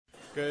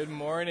Good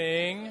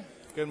morning.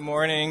 Good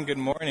morning. Good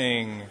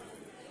morning.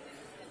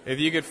 If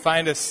you could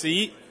find a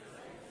seat,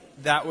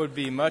 that would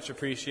be much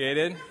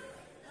appreciated.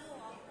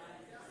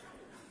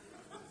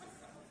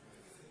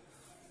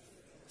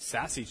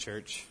 Sassy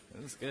church.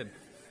 That was good.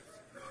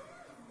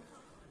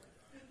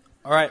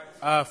 All right.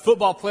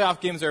 Football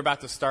playoff games are about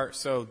to start,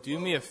 so do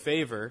me a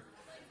favor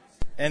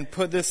and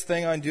put this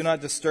thing on Do Not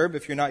Disturb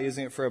if you're not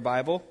using it for a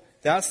Bible.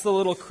 That's the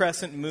little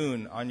crescent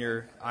moon on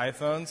your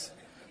iPhones.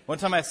 One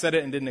time I said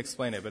it and didn't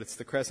explain it, but it's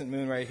the crescent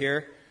moon right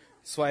here.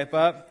 Swipe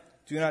up,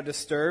 Do Not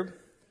Disturb.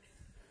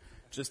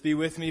 Just be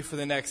with me for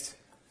the next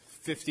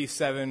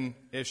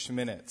 57-ish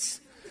minutes.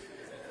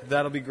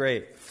 That'll be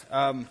great.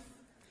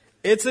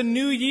 It's a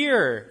new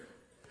year,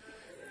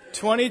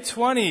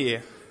 2020.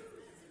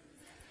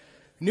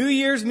 New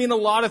Year's mean a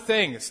lot of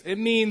things. It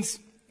means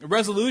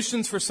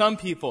resolutions for some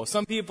people.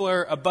 Some people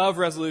are above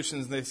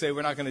resolutions and they say,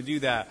 we're not going to do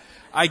that.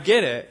 I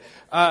get it.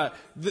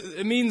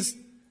 It means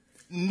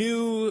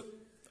new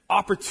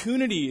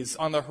opportunities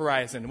on the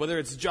horizon, whether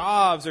it's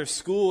jobs or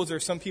schools, or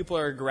some people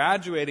are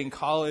graduating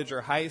college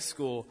or high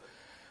school.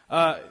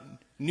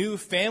 New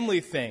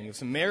family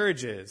things,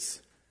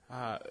 marriages,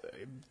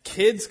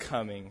 kids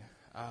coming,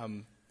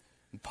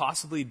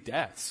 possibly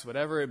deaths,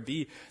 whatever it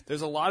be.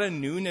 There's a lot of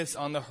newness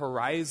on the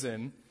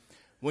horizon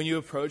when you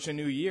approach a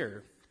new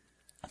year.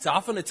 It's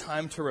often a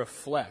time to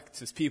reflect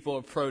as people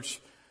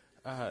approach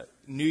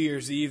New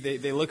Year's Eve.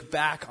 They look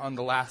back on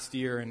the last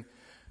year and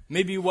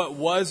maybe what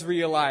was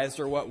realized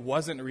or what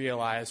wasn't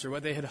realized, or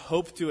what they had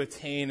hoped to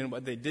attain and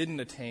what they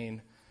didn't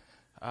attain.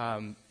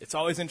 It's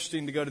always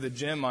interesting to go to the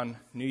gym on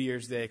New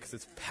Year's Day because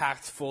it's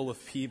packed full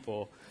of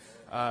people.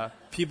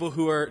 People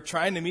who are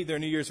trying to meet their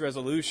New Year's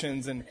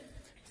resolutions, and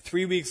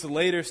 3 weeks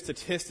later,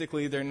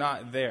 statistically, they're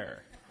not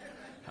there.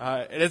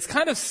 And it's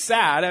kind of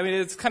sad. I mean,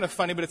 it's kind of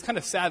funny, but it's kind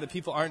of sad that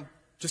people aren't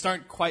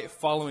quite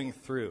following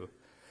through.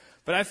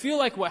 But I feel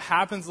like what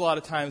happens a lot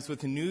of times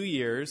with New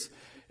Year's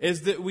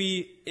is that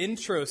we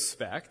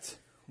introspect,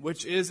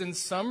 which is in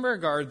some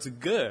regards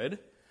good,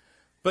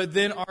 but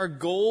then our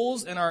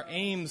goals and our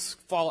aims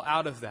fall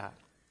out of that.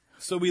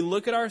 So we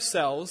look at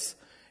ourselves,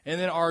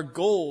 and then our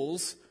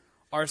goals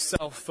are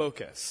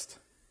self-focused.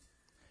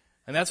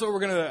 And that's what we're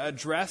going to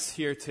address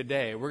here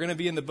today. We're going to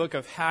be in the book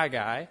of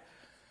Haggai,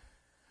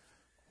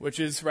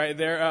 which is right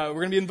there. We're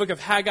going to be in the book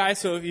of Haggai,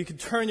 so if you could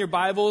turn your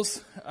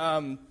Bibles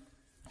to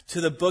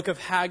the book of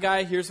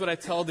Haggai. Here's what I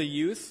tell the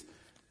youth.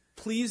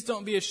 Please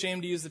don't be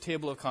ashamed to use the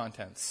table of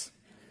contents.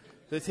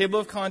 The table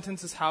of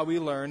contents is how we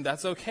learn.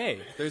 That's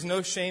okay. There's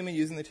no shame in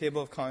using the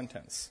table of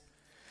contents.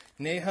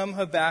 Nahum,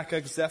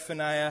 Habakkuk,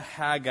 Zephaniah,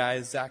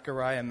 Haggai,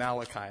 Zechariah,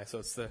 Malachi. So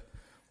it's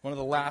one of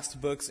the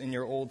last books in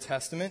your Old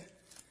Testament.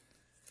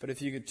 But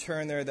if you could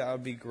turn there, that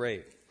would be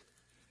great.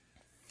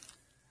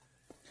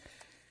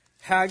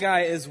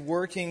 Haggai is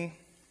working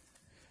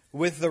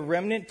with the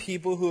remnant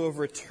people who have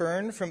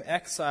returned from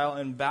exile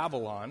in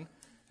Babylon.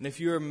 And if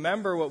you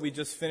remember what we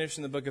just finished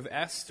in the book of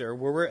Esther,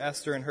 where were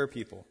Esther and her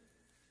people?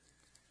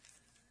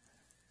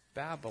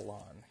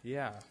 Babylon,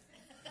 yeah.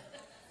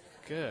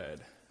 Good.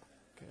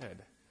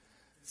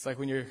 It's like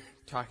when you're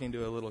talking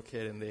to a little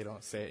kid and they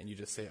don't say it and you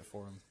just say it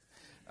for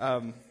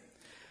them.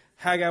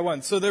 Haggai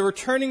 1. So they're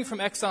returning from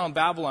exile in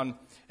Babylon.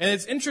 And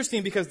it's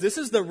interesting because this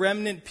is the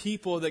remnant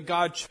people that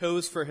God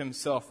chose for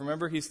himself.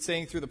 Remember, he's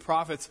saying through the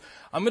prophets,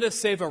 I'm going to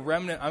save a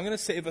remnant. I'm going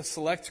to save a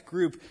select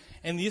group.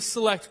 And this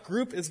select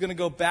group is going to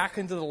go back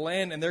into the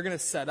land and they're going to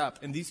set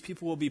up. And these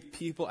people will be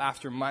people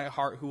after my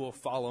heart who will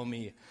follow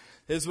me.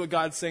 This is what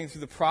God's saying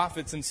through the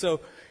prophets. And so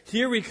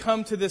here we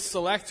come to this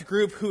select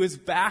group who is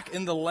back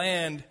in the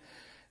land.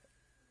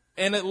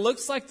 And it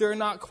looks like they're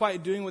not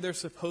quite doing what they're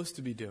supposed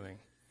to be doing.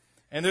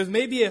 And there's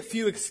maybe a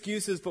few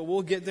excuses, but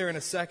we'll get there in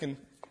a second.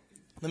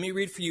 Let me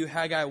read for you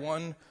Haggai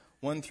 1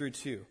 through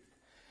 2.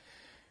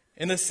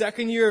 In the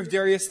 2nd year of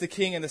Darius the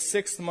king, in the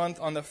 6th month,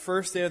 on the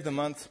 1st day of the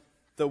month,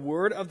 the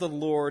word of the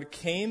Lord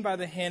came by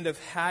the hand of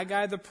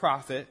Haggai the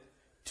prophet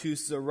to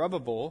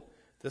Zerubbabel,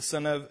 the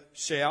son of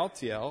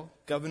Shealtiel,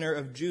 governor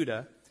of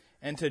Judah,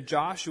 and to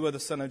Joshua, the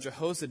son of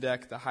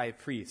Jehozadak, the high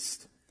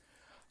priest.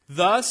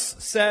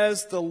 Thus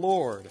says the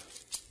Lord.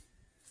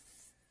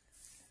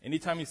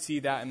 Anytime you see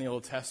that in the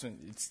Old Testament,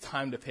 it's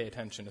time to pay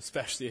attention,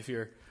 especially if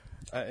you're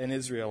an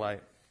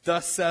Israelite.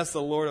 Thus says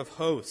the Lord of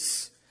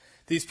hosts.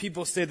 These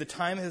people say the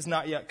time has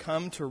not yet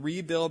come to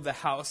rebuild the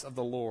house of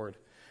the Lord.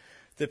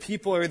 The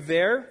people are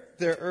there.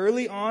 They're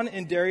early on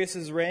in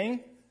Darius'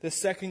 reign, the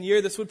 2nd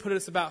year. This would put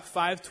us about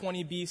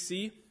 520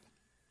 BC.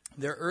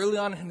 They're early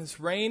on in his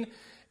reign,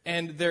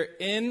 and they're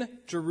in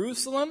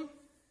Jerusalem.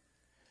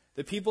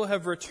 The people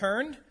have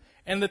returned,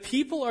 and the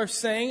people are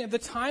saying the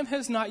time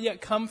has not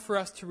yet come for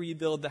us to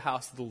rebuild the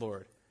house of the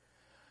Lord.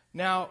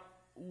 Now,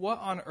 what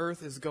on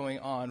earth is going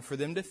on for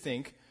them to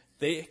think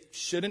they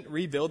shouldn't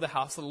rebuild the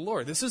house of the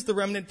Lord? This is the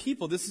remnant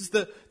people. This is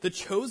the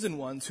chosen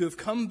ones who have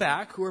come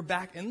back, who are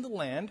back in the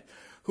land,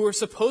 who are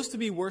supposed to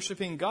be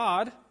worshiping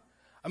God.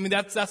 I mean,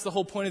 that's the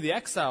whole point of the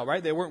exile,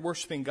 right? They weren't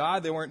worshiping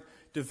God. They weren't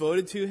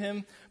devoted to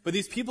him. But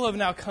these people have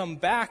now come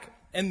back,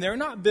 and they're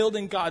not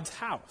building God's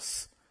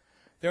house.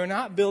 They're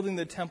not building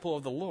the temple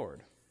of the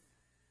Lord.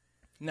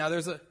 Now,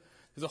 there's a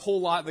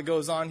whole lot that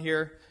goes on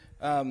here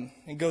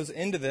and goes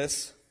into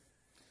this.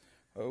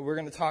 We're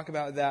going to talk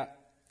about that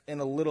in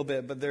a little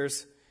bit, but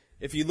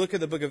if you look at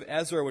the book of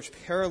Ezra, which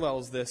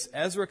parallels this,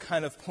 Ezra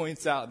kind of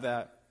points out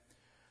that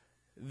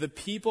the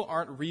people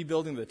aren't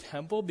rebuilding the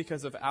temple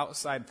because of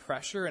outside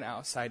pressure and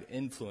outside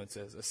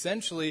influences.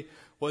 Essentially,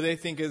 what they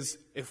think is,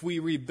 if we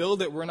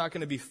rebuild it, we're not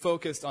going to be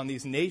focused on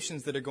these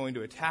nations that are going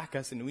to attack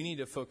us, and we need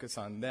to focus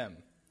on them.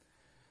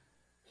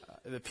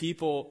 The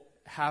people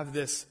have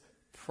this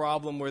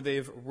problem where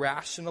they've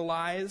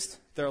rationalized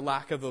their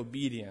lack of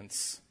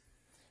obedience,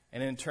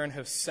 and in turn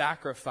have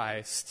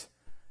sacrificed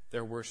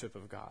their worship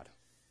of God.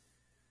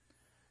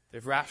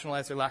 They've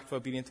rationalized their lack of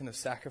obedience and have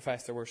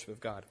sacrificed their worship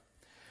of God.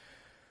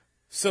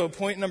 So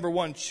point number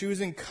 1,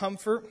 choosing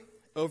comfort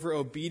over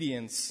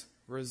obedience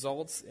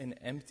results in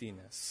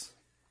emptiness.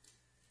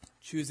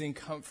 Choosing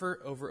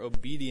comfort over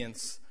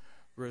obedience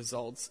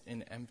results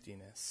in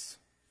emptiness.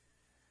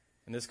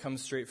 And this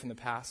comes straight from the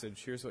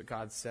passage. Here's what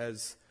God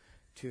says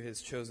to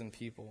his chosen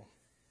people.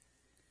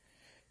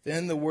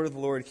 Then the word of the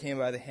Lord came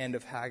by the hand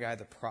of Haggai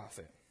the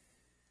prophet.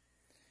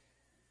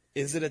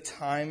 Is it a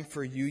time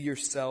for you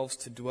yourselves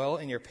to dwell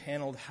in your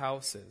paneled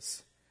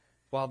houses,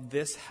 while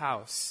this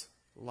house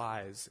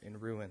lies in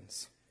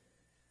ruins?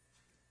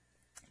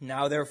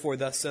 Now therefore,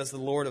 thus says the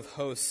Lord of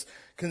hosts,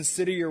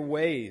 consider your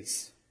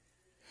ways.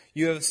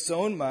 You have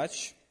sown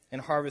much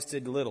and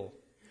harvested little.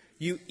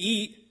 You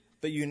eat,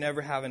 but you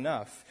never have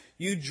enough.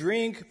 You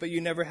drink, but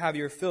you never have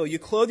your fill. You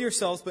clothe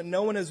yourselves, but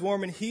no one is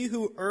warm. And he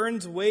who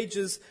earns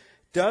wages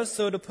does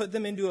so to put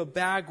them into a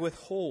bag with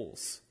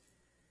holes.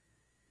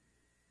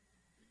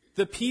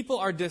 The people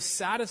are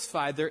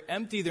dissatisfied. They're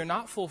empty. They're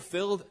not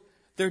fulfilled.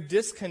 They're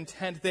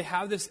discontent. They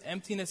have this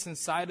emptiness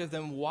inside of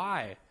them.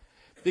 Why?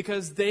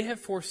 Because they have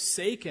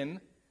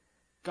forsaken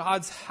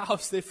God's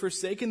house. They've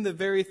forsaken the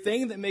very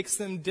thing that makes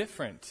them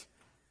different.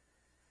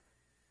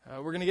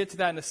 We're going to get to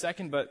that in a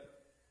second,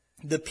 but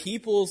the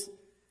people's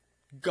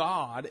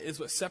God is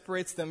what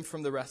separates them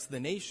from the rest of the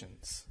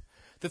nations.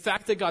 The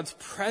fact that God's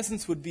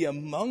presence would be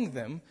among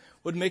them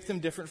would make them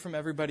different from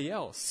everybody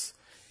else.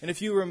 And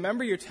if you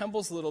remember your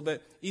temples a little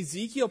bit,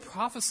 Ezekiel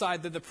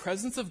prophesied that the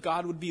presence of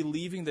God would be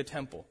leaving the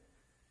temple.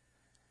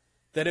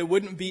 That it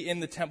wouldn't be in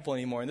the temple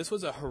anymore. And this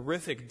was a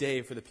horrific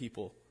day for the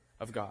people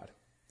of God,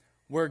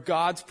 where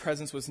God's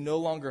presence was no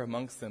longer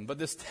amongst them. But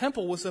this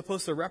temple was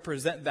supposed to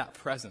represent that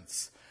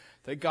presence,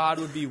 that God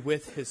would be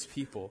with his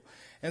people.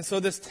 And so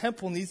this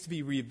temple needs to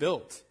be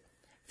rebuilt.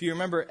 If you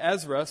remember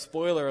Ezra,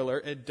 spoiler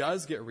alert, it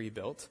does get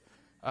rebuilt.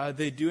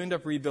 They do end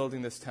up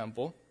rebuilding this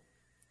temple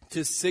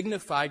to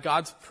signify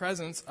God's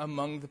presence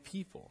among the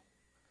people.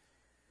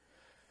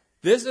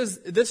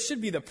 This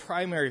should be the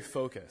primary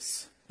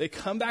focus. They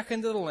come back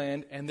into the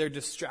land and they're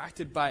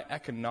distracted by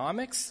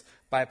economics,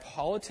 by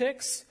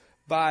politics,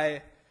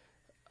 by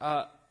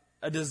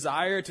a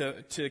desire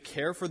to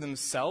care for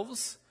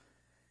themselves.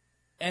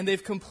 And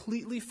they've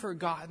completely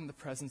forgotten the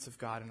presence of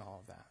God in all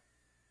of that.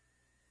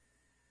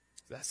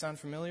 Does that sound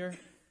familiar?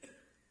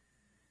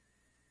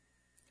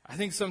 I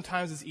think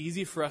sometimes it's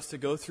easy for us to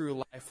go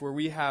through life where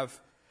we have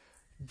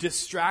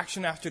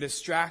distraction after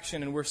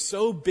distraction, and we're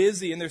so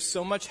busy and there's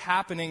so much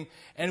happening,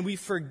 and we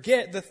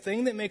forget the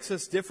thing that makes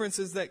us different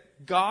is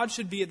that God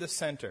should be at the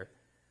center.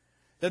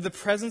 That the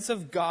presence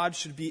of God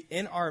should be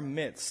in our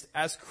midst.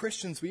 As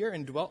Christians, we are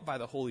indwelt by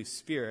the Holy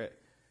Spirit.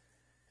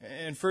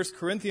 In 1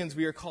 Corinthians,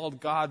 we are called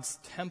God's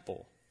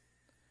temple.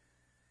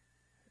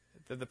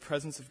 That the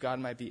presence of God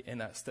might be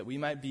in us, that we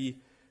might be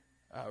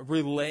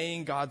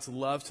relaying God's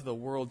love to the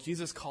world.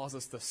 Jesus calls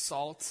us the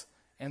salt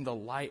and the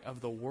light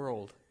of the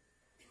world.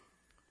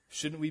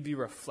 Shouldn't we be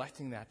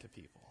reflecting that to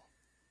people?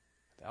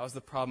 That was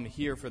the problem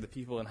here for the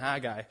people in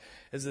Haggai,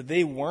 is that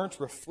they weren't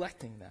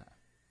reflecting that.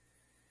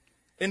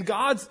 And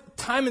God's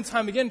time and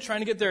time again trying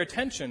to get their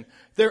attention.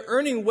 They're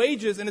earning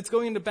wages and it's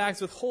going into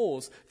bags with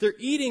holes. They're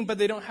eating but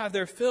they don't have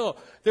their fill.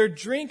 They're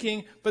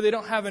drinking but they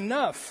don't have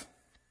enough.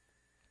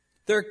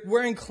 They're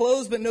wearing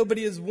clothes but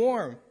nobody is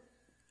warm.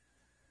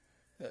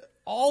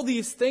 All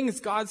these things,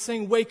 God's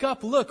saying, wake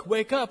up, look,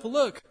 wake up,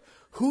 look.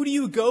 Who do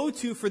you go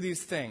to for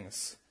these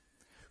things?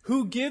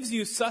 Who gives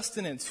you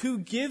sustenance? Who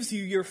gives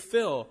you your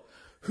fill?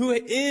 Who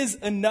is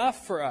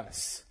enough for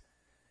us?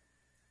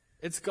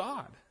 It's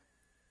God.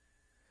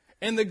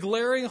 And the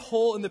glaring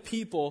hole in the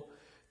people,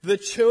 the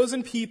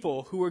chosen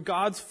people who were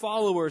God's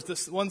followers,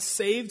 the ones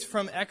saved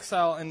from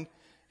exile and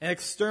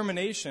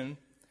extermination,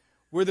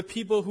 were the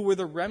people who were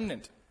the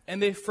remnant.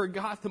 And they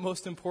forgot the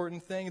most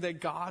important thing, that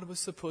God was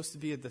supposed to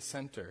be at the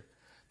center.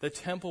 The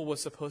temple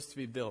was supposed to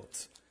be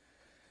built.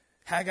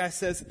 Haggai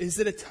says, is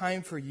it a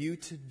time for you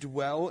to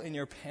dwell in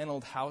your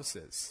paneled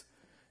houses?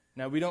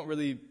 Now, we don't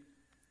really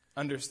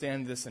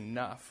understand this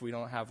enough. We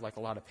don't have like a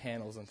lot of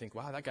panels and think,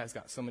 wow, that guy's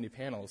got so many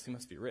panels. He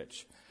must be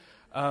rich.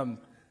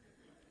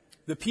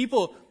 The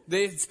people,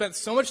 they spent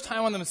so much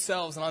time on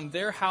themselves and on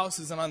their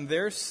houses and on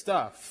their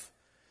stuff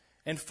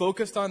and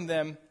focused on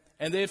them,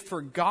 and they had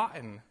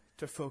forgotten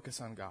to focus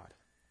on God.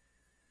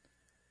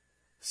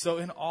 So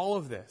in all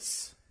of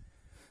this,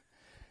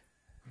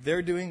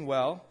 They're doing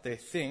well, they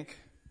think.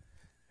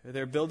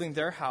 They're building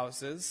their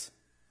houses,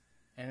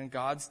 and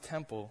God's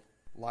temple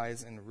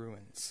lies in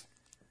ruins.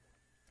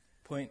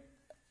 Point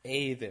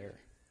A there.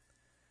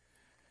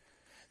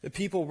 The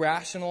people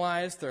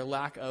rationalized their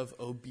lack of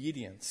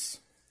obedience,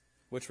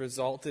 which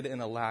resulted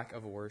in a lack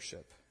of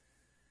worship.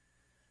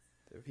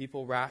 The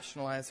people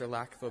rationalized their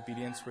lack of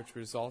obedience, which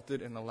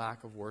resulted in a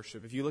lack of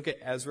worship. If you look at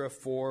Ezra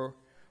 4,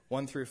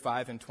 1 through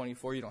 5 and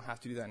 24, you don't have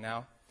to do that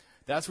now.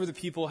 That's where the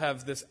people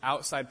have this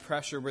outside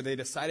pressure where they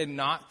decided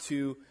not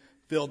to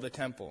build the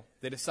temple.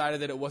 They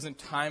decided that it wasn't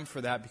time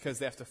for that because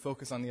they have to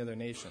focus on the other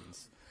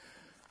nations.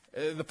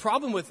 The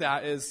problem with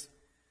that is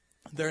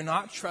they're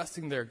not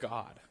trusting their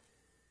God.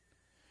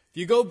 If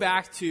you go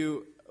back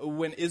to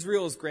when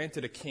Israel is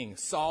granted a king,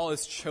 Saul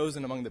is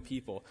chosen among the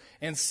people.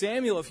 And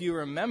Samuel, if you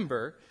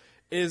remember,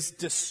 is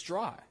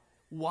distraught.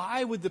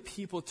 Why would the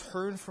people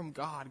turn from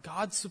God?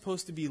 God's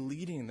supposed to be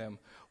leading them.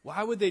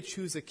 Why would they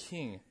choose a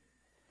king?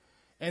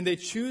 And they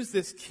choose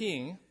this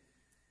king,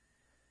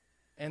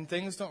 and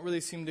things don't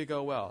really seem to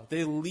go well.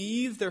 They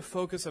leave their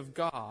focus of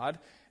God,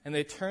 and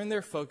they turn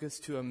their focus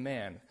to a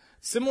man.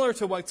 Similar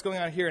to what's going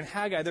on here in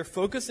Haggai, they're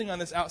focusing on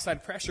this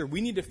outside pressure.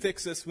 We need to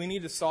fix this. We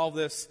need to solve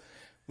this.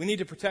 We need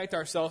to protect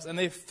ourselves. And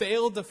they've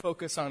failed to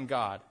focus on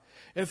God.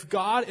 If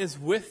God is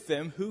with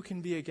them, who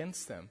can be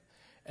against them?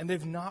 And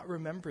they've not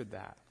remembered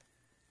that.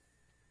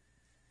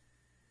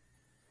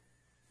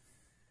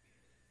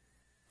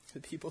 The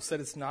people said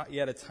it's not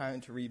yet a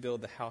time to rebuild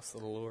the house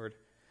of the Lord.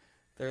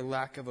 Their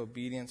lack of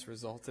obedience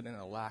resulted in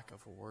a lack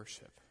of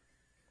worship.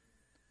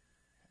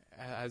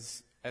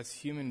 As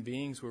human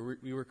beings,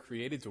 we were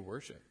created to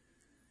worship.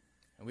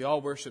 And we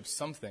all worship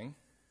something.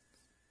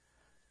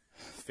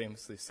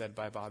 Famously said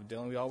by Bob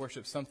Dylan, we all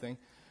worship something.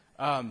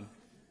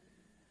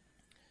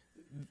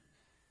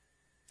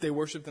 They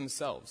worshiped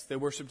themselves. They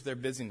worshiped their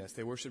busyness.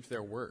 They worshiped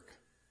their work.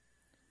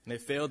 And they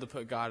failed to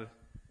put God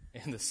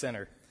in the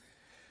center.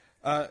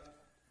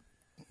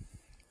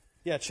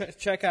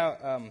 Check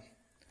out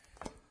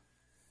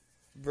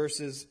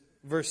verse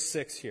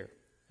 6 here.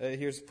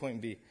 Here's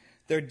point B.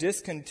 Their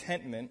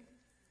discontentment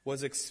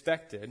was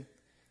expected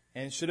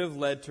and should have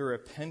led to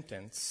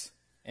repentance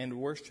and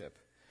worship.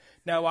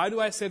 Now, why do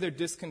I say their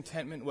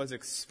discontentment was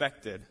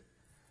expected?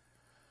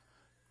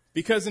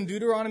 Because in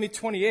Deuteronomy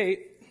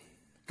 28,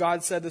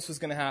 God said this was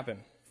going to happen.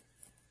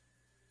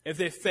 If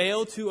they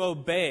fail to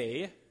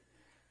obey,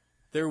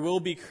 there will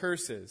be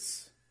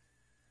curses.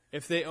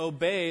 If they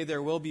obey,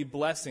 there will be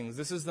blessings.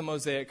 This is the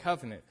Mosaic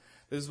covenant.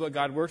 This is what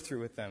God worked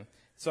through with them.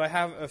 So I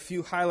have a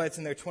few highlights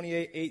in there,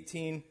 28,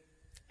 18,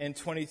 and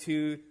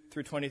 22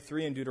 through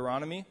 23 in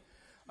Deuteronomy.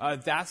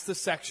 That's the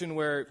section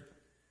where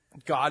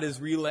God is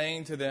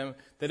relaying to them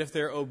that if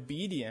they're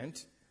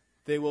obedient,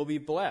 they will be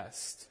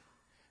blessed.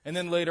 And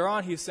then later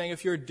on, he's saying,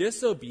 if you're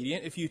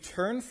disobedient, if you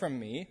turn from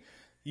me,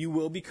 you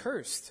will be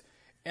cursed.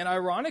 And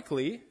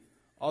ironically,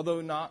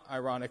 although not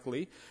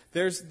ironically,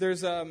 there's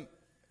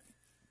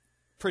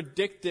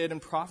predicted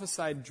and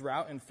prophesied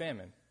drought and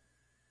famine.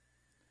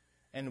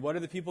 And what are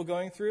the people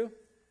going through?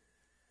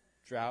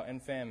 Drought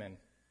and famine.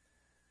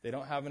 They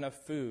don't have enough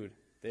food.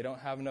 They don't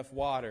have enough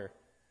water.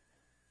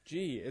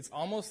 Gee, it's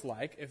almost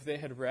like if they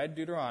had read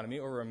Deuteronomy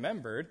or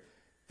remembered,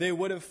 they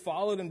would have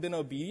followed and been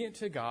obedient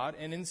to God,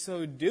 and in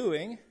so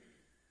doing,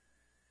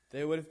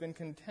 they would have been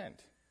content.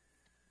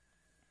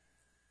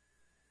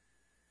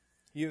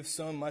 You have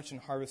sown much and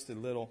harvested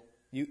little.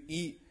 You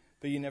eat,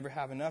 but you never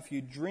have enough.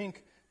 You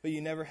drink, but you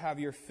never have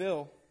your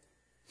fill.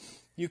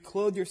 You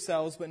clothe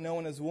yourselves, but no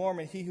one is warm,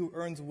 and he who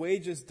earns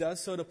wages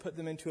does so to put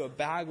them into a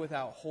bag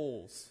without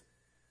holes.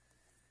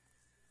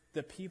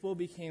 The people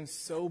became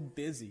so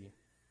busy.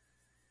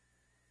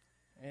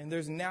 And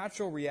there's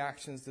natural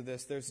reactions to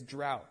this. There's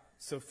drought.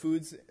 So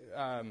food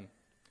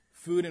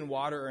and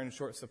water are in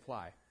short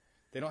supply.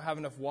 They don't have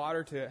enough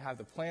water to have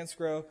the plants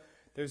grow.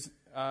 There's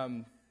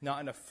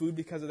not enough food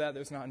because of that.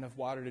 There's not enough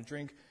water to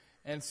drink.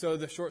 And so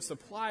the short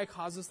supply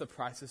causes the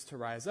prices to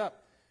rise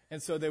up.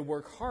 And so they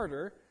work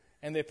harder,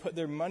 and they put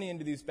their money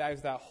into these bags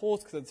without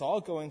holes because it's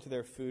all going to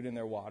their food and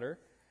their water.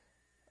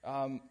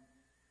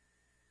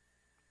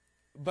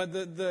 But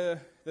the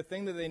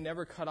thing that they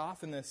never cut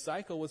off in this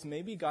cycle was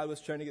maybe God was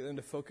trying to get them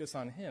to focus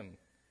on Him.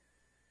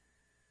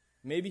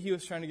 Maybe He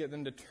was trying to get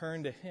them to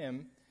turn to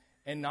Him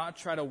and not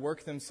try to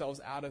work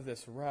themselves out of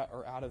this rut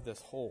or out of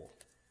this hole.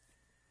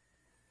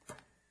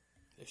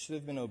 They should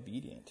have been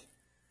obedient.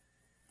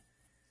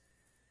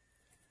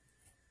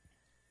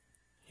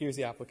 Here's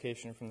the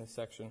application from this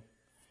section.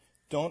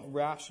 Don't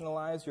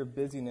rationalize your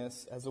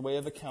busyness as a way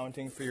of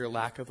accounting for your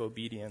lack of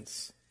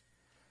obedience.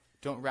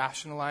 Don't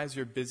rationalize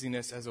your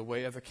busyness as a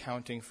way of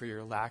accounting for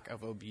your lack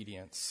of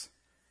obedience.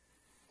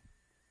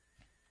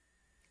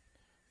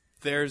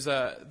 There's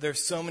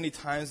so many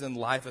times in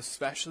life,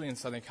 especially in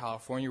Southern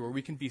California, where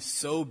we can be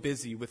so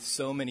busy with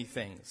so many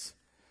things.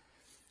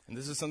 And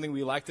this is something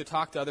we like to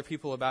talk to other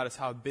people about, is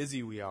how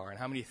busy we are and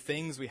how many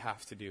things we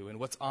have to do and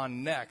what's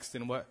on next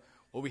and what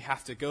we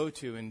have to go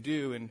to and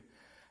do and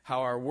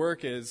how our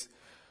work is.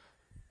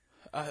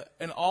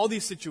 In all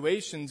these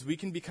situations, we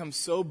can become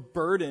so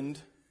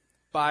burdened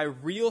by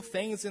real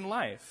things in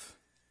life.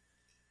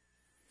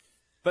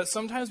 But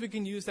sometimes we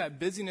can use that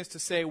busyness to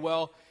say,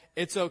 well,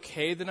 it's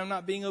okay that I'm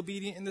not being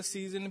obedient in this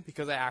season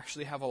because I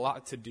actually have a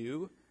lot to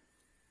do.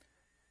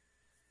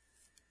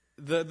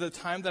 The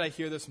time that I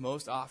hear this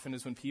most often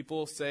is when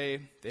people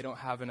say they don't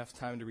have enough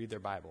time to read their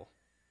Bible.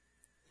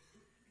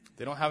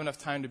 They don't have enough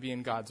time to be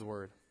in God's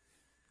Word.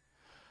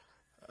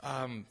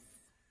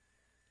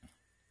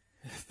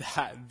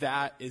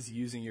 That is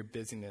using your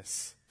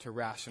busyness to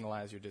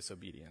rationalize your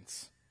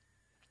disobedience.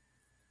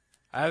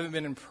 I haven't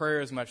been in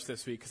prayer as much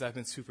this week because I've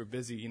been super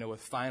busy, with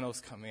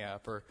finals coming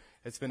up, or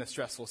it's been a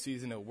stressful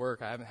season at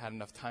work. I haven't had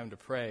enough time to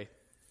pray.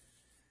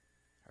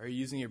 Are you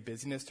using your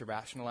busyness to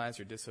rationalize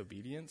your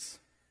disobedience?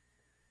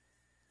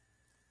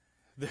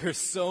 There's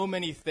so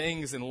many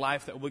things in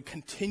life that would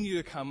continue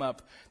to come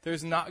up.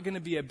 There's not going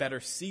to be a better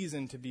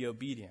season to be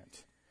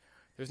obedient.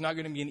 There's not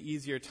going to be an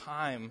easier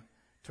time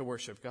to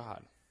worship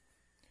God.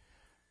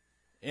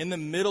 In the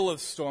middle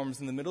of storms,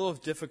 in the middle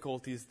of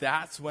difficulties,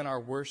 that's when our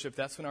worship,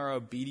 that's when our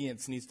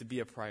obedience needs to be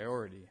a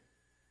priority.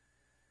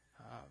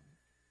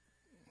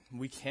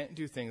 We can't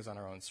do things on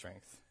our own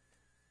strength.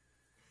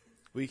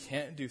 We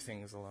can't do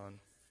things alone.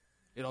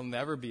 It'll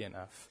never be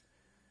enough.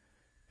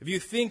 If you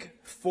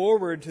think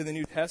forward to the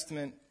New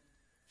Testament,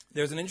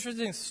 there's an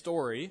interesting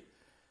story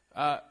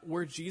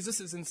where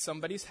Jesus is in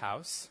somebody's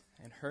house,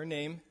 and her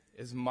name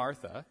is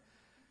Martha,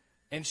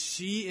 and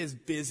she is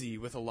busy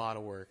with a lot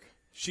of work.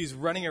 She's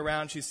running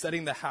around, she's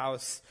setting the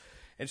house,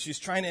 and she's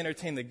trying to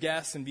entertain the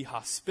guests and be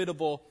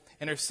hospitable.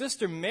 And her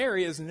sister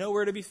Mary is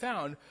nowhere to be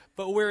found.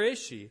 But where is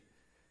she?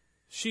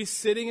 She's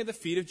sitting at the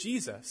feet of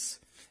Jesus.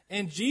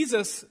 And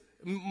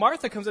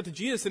Martha comes up to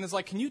Jesus and is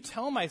like, "Can you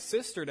tell my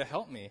sister to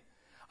help me?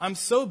 I'm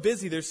so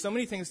busy, there's so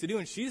many things to do,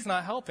 and she's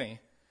not helping."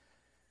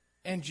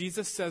 And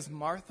Jesus says,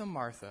 "Martha,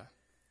 Martha,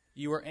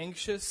 you are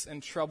anxious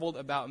and troubled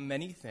about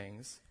many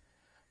things,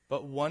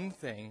 but one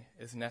thing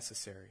is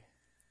necessary.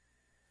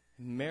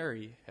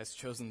 Mary has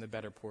chosen the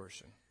better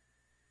portion."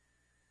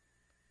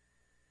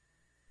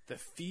 The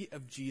feet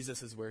of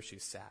Jesus is where she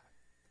sat.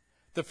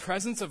 The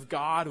presence of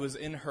God was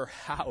in her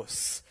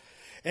house,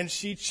 and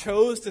she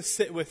chose to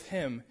sit with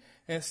him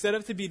instead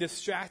of to be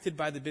distracted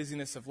by the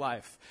busyness of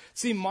life.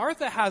 See,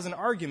 Martha has an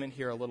argument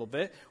here a little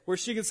bit where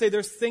she can say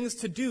there's things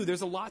to do,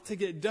 there's a lot to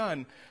get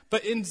done,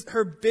 but in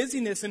her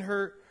busyness and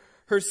her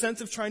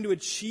sense of trying to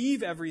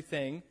achieve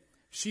everything,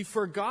 she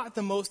forgot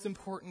the most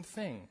important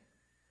thing,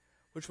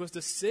 which was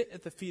to sit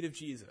at the feet of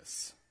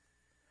Jesus,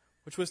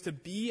 which was to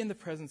be in the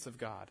presence of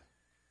God.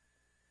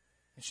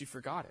 And she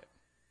forgot it.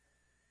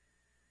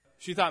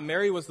 She thought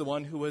Mary was the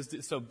one who was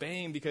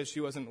disobeying because she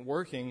wasn't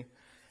working.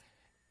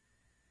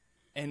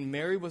 And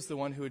Mary was the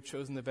one who had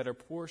chosen the better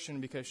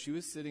portion because she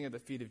was sitting at the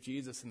feet of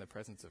Jesus in the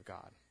presence of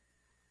God.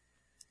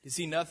 You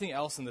see, nothing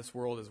else in this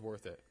world is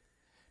worth it.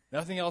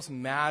 Nothing else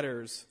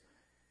matters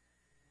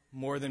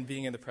more than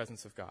being in the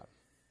presence of God.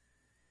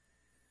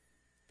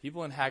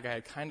 People in Haggai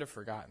had kind of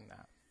forgotten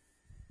that.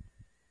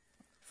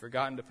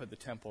 Forgotten to put the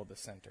temple at the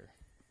center.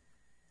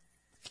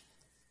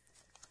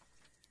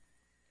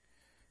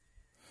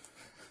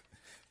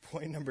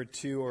 Point number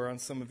 2, or on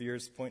some of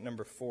yours, point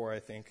number 4, I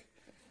think.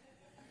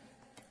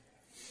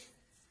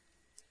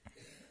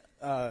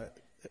 The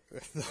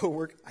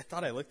work, I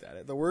thought I looked at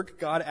it. The work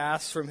God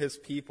asks from his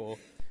people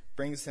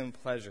brings him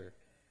pleasure.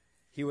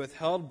 He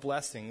withheld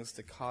blessings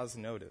to cause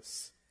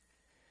notice.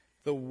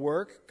 The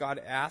work God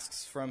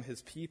asks from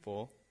his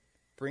people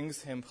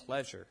brings him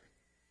pleasure.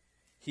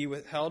 He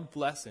withheld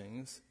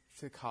blessings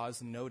to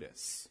cause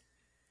notice.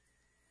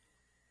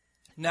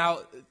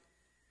 Now,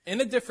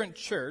 in a different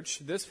church,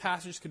 this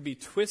passage could be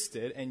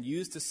twisted and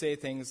used to say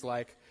things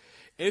like,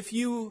 if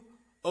you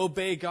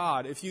obey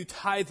God, if you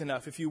tithe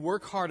enough, if you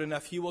work hard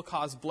enough, he will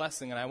cause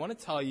blessing. And I want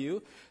to tell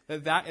you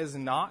that that is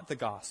not the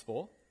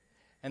gospel,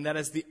 and that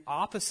is the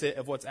opposite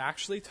of what's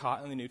actually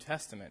taught in the New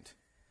Testament.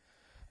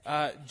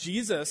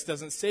 Jesus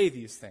doesn't say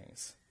these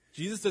things.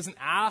 Jesus doesn't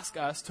ask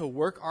us to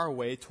work our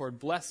way toward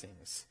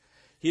blessings.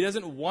 He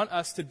doesn't want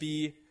us to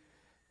be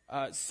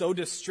so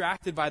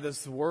distracted by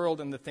this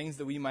world and the things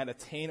that we might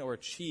attain or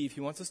achieve.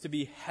 He wants us to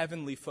be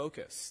heavenly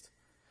focused.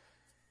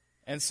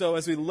 And so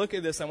as we look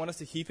at this, I want us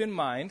to keep in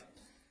mind,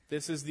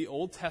 this is the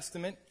Old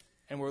Testament,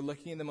 and we're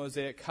looking at the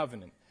Mosaic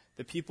Covenant.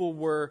 The people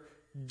were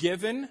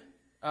given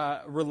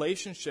a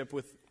relationship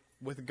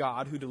with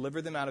God who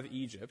delivered them out of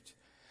Egypt,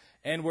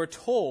 and we're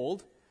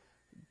told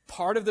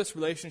part of this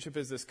relationship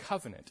is this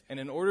covenant. And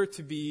in order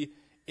to be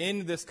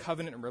in this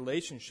covenant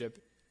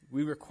relationship,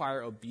 we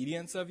require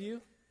obedience of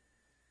you.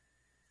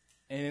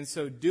 And in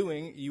so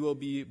doing, you will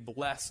be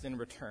blessed in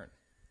return.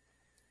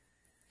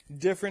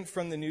 Different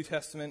from the New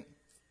Testament,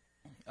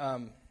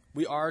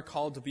 we are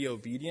called to be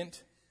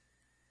obedient,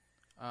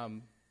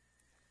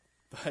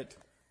 but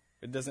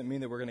it doesn't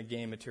mean that we're going to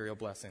gain material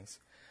blessings.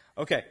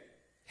 Okay,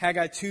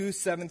 Haggai 2,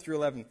 7 through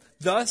 11.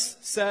 Thus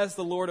says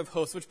the Lord of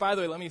hosts, which, by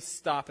the way, let me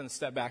stop and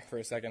step back for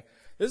a second.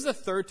 This is the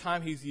third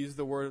time he's used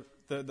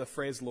the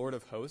phrase Lord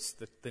of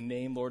hosts, the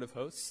name Lord of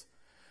hosts.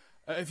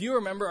 If you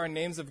remember our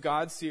Names of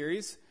God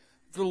series,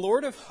 the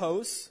Lord of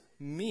hosts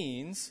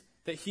means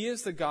that he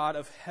is the God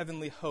of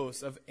heavenly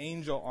hosts, of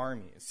angel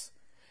armies.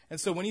 And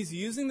so when he's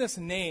using this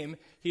name,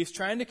 he's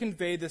trying to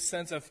convey this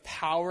sense of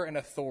power and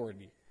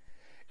authority.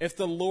 If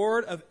the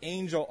Lord of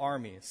angel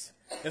armies,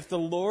 if the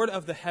Lord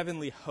of the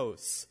heavenly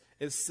hosts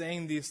is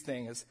saying these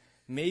things,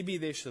 maybe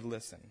they should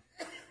listen.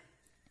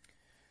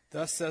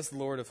 Thus says the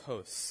Lord of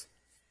hosts,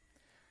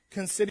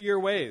 consider your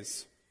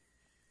ways.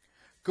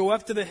 Go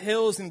up to the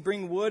hills and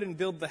bring wood and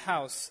build the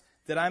house,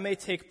 that I may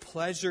take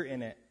pleasure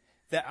in it,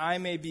 that I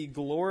may be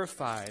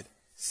glorified,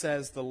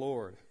 says the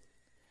Lord.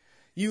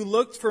 You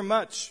looked for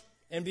much,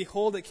 and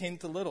behold, it came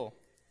to little.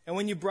 And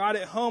when you brought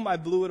it home, I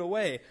blew it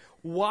away.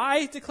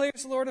 Why,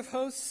 declares the Lord of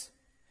hosts?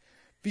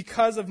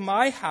 Because of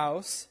my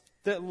house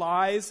that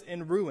lies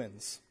in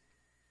ruins,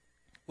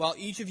 while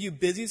each of you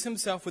busies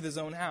himself with his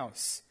own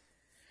house.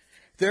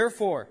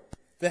 Therefore,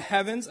 the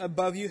heavens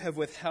above you have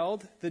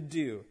withheld the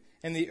dew,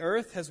 and the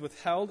earth has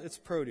withheld its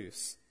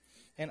produce.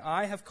 And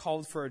I have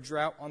called for a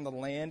drought on the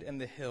land and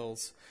the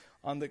hills,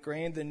 on the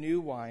grain, the new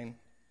wine,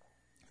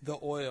 the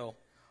oil,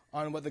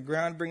 on what the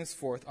ground brings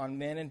forth, on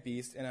man and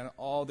beast, and on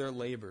all their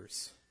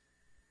labors.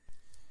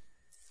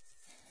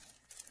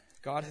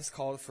 God has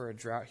called for a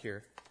drought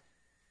here.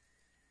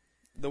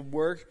 The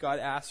work God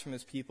asks from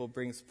his people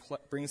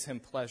brings him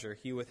pleasure.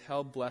 He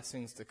withheld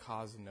blessings to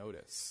cause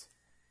notice.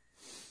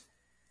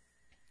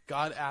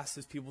 God asks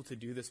his people to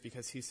do this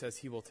because he says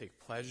he will take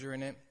pleasure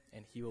in it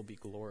and he will be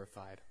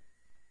glorified.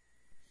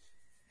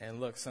 And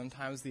look,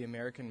 sometimes the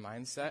American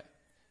mindset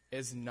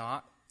is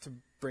not to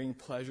bring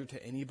pleasure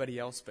to anybody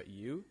else but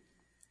you,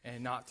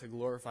 and not to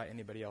glorify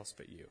anybody else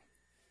but you.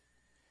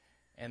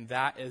 And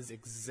that is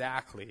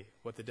exactly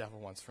what the devil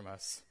wants from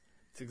us.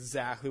 It's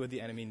exactly what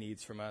the enemy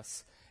needs from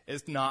us,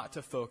 is not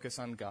to focus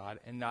on God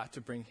and not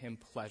to bring him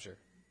pleasure,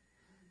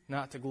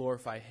 not to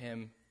glorify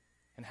him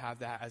and have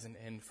that as an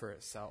end for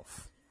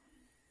itself.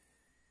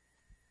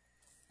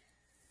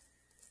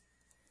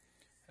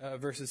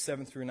 Verses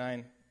 7 through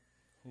 9,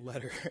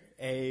 letter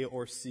A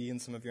or C in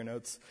some of your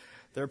notes.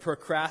 Their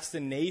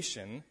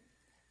procrastination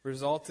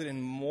resulted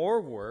in more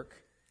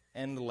work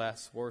and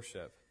less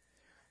worship.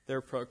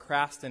 Their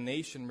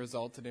procrastination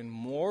resulted in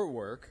more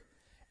work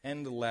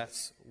and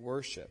less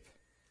worship.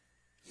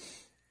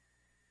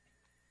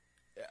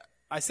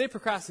 I say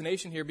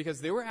procrastination here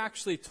because they were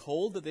actually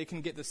told that they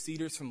can get the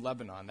cedars from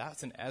Lebanon.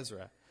 That's in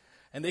Ezra.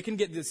 And they can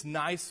get this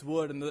nice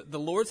wood, and the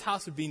Lord's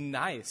house would be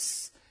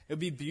nice. It would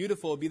be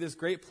beautiful. It would be this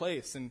great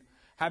place. And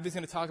Happy's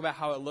going to talk about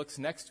how it looks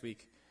next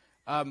week.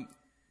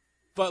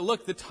 But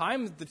look, the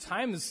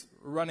time is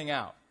running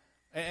out.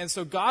 And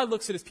so God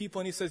looks at his people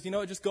and he says, you know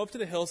what, just go up to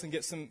the hills and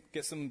get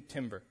some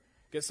timber.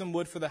 Get some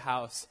wood for the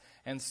house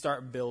and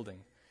start building.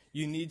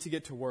 You need to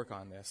get to work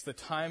on this. The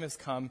time has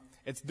come.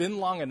 It's been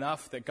long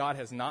enough that God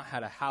has not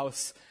had a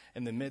house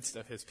in the midst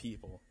of his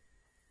people.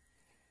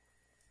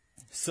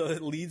 So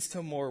it leads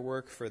to more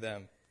work for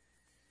them.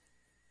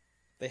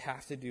 They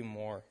have to do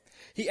more.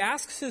 He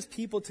asks his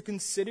people to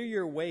consider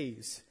your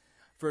ways,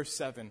 verse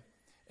 7.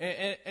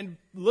 And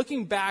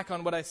looking back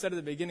on what I said at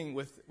the beginning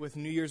with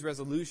New Year's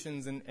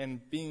resolutions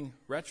and being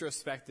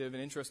retrospective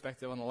and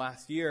introspective on the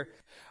last year,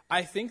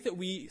 I think that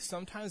we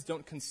sometimes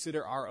don't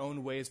consider our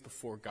own ways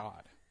before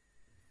God.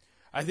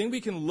 I think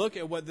we can look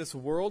at what this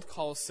world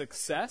calls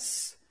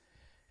success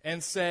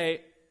and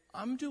say,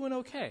 I'm doing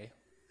okay.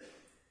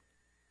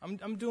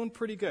 I'm doing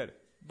pretty good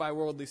by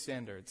worldly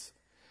standards.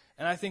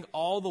 And I think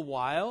all the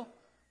while,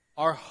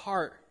 our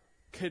heart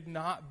could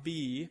not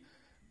be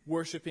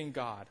worshiping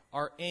God.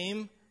 Our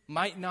aim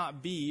might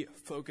not be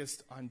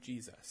focused on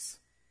Jesus.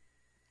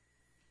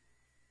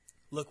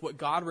 Look, what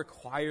God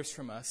requires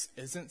from us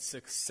isn't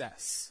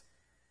success.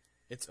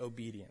 It's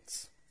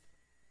obedience.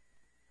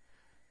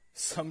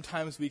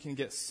 Sometimes we can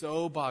get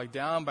so bogged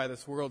down by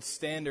this world's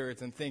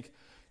standards and think,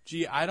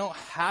 gee, I don't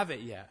have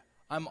it yet.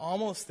 I'm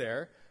almost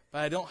there,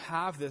 but I don't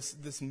have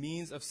this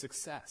means of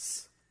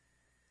success.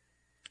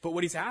 But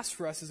what he's asked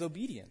for us is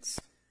obedience.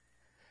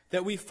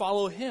 That we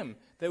follow him,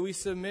 that we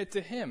submit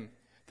to him,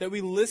 that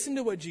we listen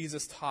to what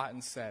Jesus taught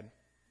and said.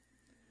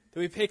 That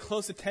we pay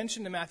close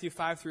attention to Matthew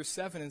 5 through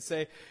 7 and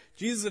say,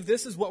 Jesus, if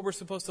this is what we're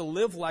supposed to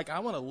live like, I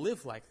want to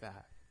live like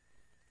that.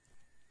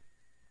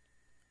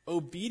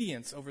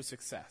 Obedience over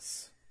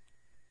success.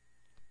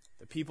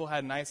 The people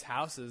had nice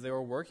houses, they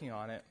were working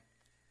on it.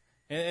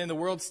 In the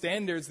world's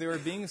standards, they were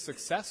being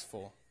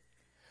successful.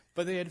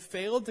 But they had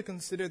failed to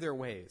consider their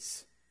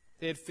ways.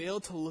 They had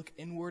failed to look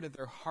inward at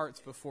their hearts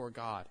before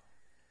God.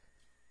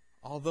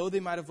 Although they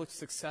might have looked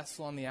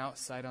successful on the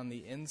outside, on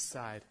the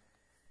inside,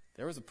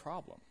 there was a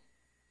problem.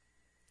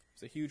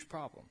 It was a huge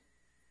problem.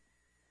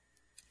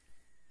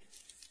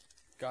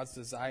 God's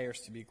desire is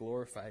to be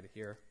glorified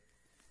here.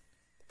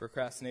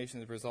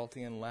 Procrastination is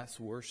resulting in less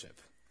worship.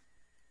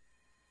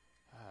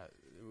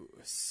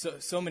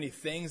 So many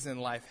things in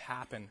life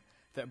happen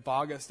that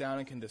bog us down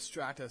and can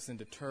distract us and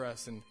deter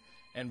us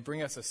and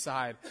bring us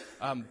aside.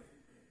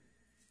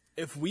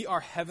 If we are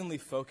heavenly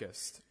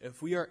focused,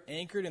 if we are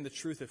anchored in the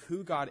truth of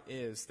who God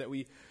is, that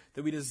we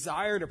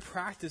desire to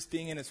practice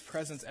being in his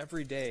presence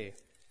every day,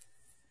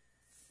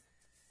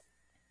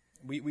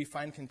 we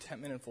find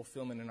contentment and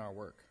fulfillment in our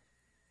work.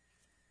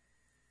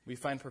 We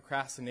find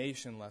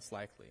procrastination less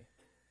likely.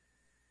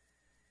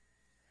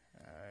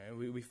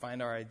 We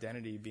find our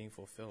identity being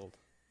fulfilled.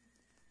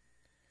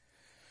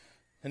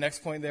 The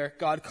next point there,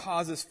 God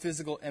causes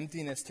physical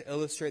emptiness to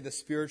illustrate the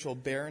spiritual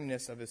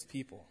barrenness of his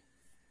people.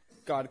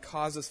 God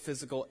causes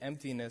physical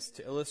emptiness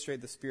to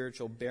illustrate the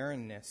spiritual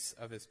barrenness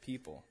of his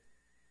people.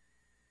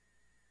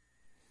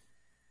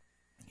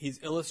 He's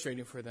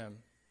illustrating for them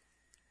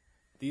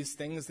these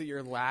things that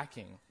you're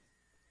lacking.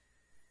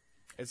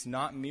 It's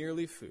not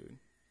merely food.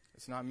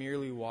 It's not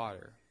merely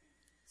water.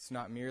 It's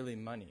not merely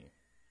money.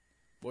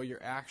 What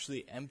you're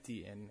actually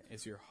empty in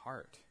is your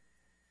heart.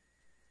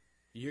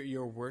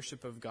 Your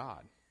worship of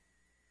God.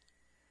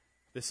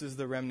 This is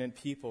the remnant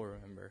people,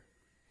 remember.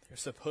 They're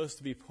supposed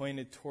to be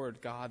pointed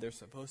toward God. They're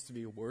supposed to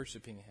be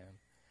worshiping him.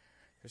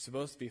 They're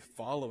supposed to be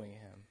following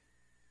him.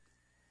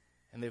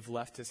 And they've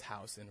left his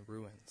house in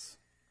ruins.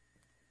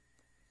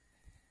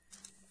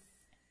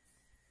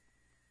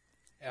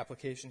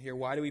 Application here.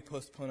 Why do we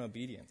postpone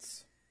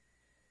obedience?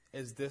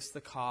 Is this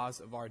the cause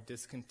of our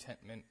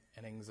discontentment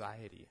and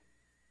anxiety?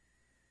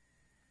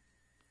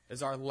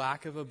 Is our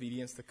lack of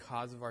obedience the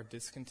cause of our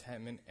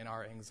discontentment and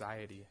our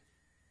anxiety?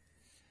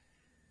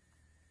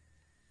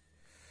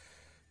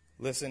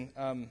 Listen,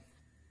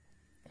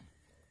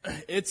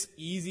 it's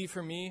easy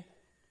for me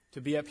to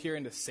be up here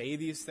and to say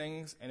these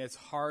things, and it's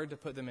hard to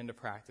put them into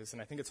practice.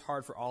 And I think it's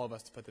hard for all of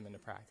us to put them into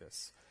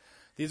practice.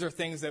 These are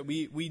things that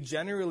we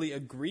generally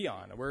agree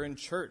on. We're in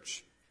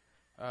church.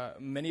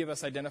 Many of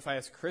us identify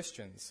as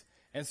Christians.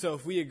 And so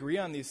if we agree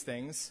on these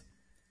things,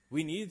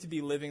 we need to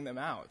be living them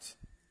out.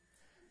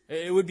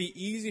 It would be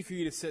easy for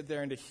you to sit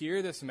there and to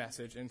hear this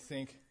message and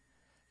think,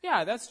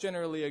 yeah, that's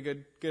generally a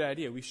good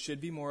idea. We should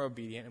be more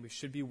obedient and we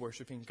should be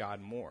worshiping God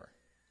more.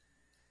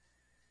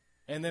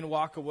 And then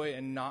walk away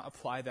and not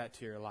apply that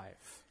to your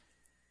life.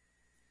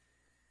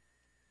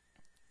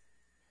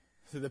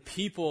 So the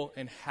people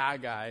in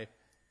Haggai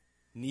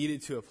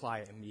needed to apply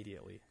it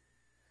immediately.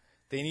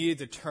 They needed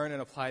to turn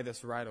and apply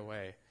this right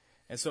away.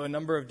 And so a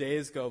number of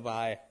days go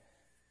by,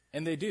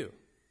 and they do.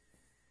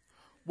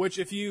 Which,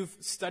 if you've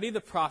studied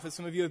the prophets,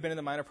 some of you have been in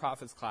the minor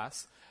prophets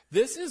class,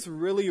 this is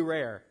really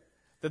rare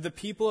that the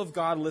people of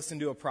God listen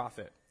to a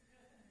prophet.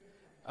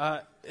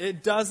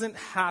 It doesn't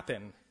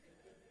happen.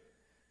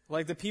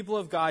 Like, the people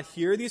of God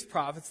hear these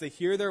prophets, they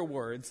hear their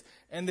words,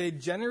 and they,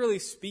 generally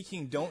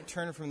speaking, don't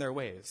turn from their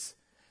ways.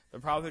 The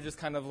prophet just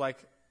kind of like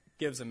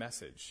gives a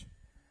message.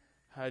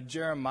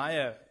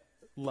 Jeremiah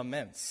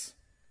laments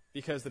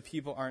because the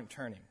people aren't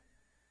turning.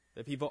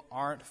 The people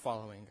aren't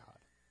following God.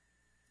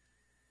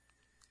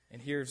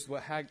 And here's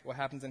what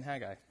happens in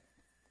Haggai.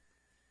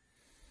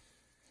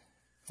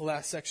 The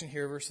last section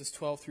here, verses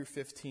 12 through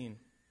 15.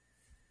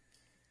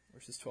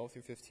 Verses 12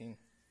 through 15.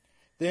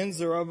 Then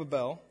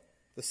Zerubbabel,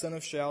 the son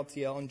of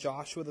Shealtiel, and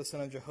Joshua, the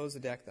son of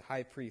Jehozadak, the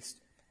high priest,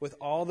 with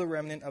all the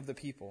remnant of the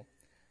people,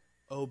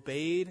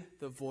 obeyed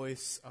the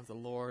voice of the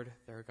Lord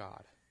their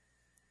God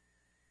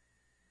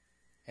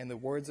and the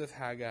words of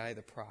Haggai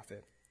the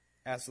prophet,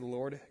 as the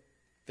Lord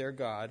their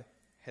God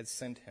had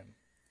sent him.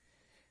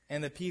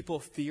 And the people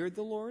feared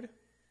the Lord.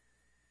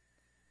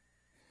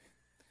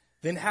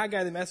 Then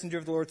Haggai, the messenger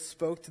of the Lord,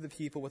 spoke to the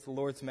people with the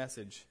Lord's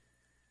message.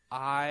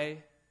 I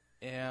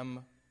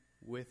am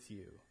with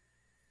you,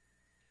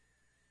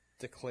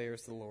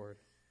 declares the Lord.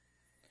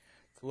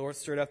 The Lord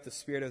stirred up the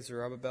spirit of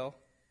Zerubbabel,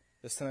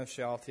 the son of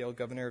Shealtiel,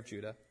 governor of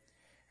Judah,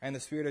 and the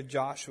spirit of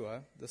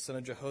Joshua, the son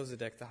of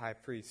Jehozadak, the high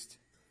priest,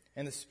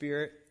 and the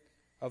spirit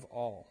of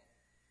all,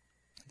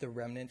 the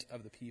remnant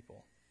of the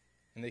people.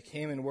 And they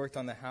came and worked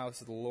on the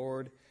house of the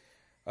Lord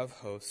of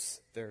hosts,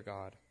 their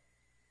God,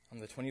 on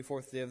the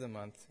 24th day of the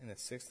month, in the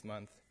 6th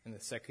month, in the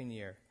 2nd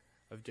year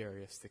of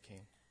Darius the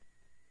king.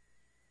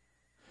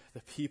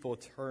 The people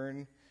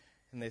turn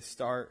and they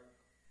start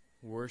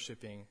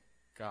worshiping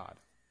God.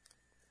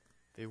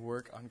 They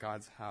work on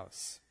God's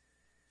house.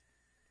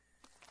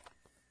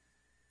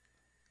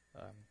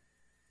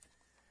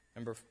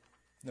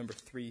 Number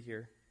 3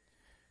 here.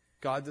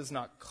 God does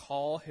not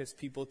call his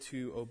people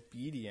to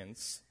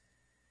obedience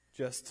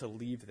just to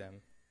leave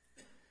them,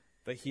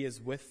 but he is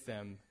with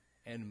them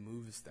and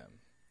moves them.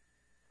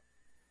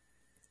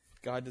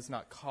 God does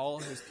not call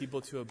his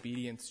people to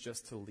obedience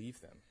just to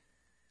leave them,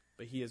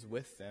 but he is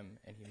with them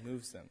and he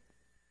moves them.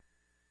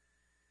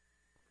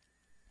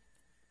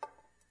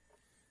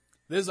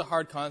 This is a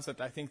hard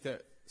concept, I think,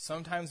 that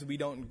sometimes we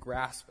don't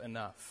grasp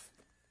enough.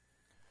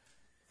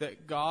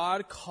 That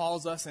God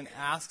calls us and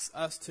asks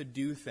us to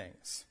do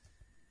things.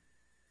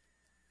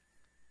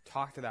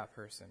 Talk to that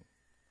person.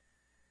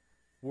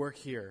 Work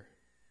here.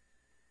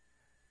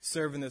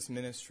 Serve in this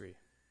ministry.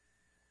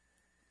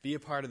 Be a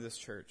part of this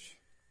church.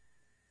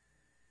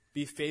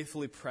 Be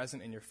faithfully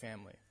present in your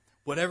family.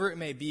 Whatever it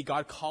may be,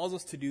 God calls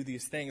us to do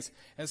these things.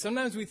 And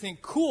sometimes we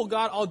think, cool,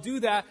 God, I'll do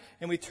that.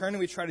 And we turn and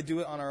we try to do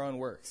it on our own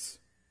works.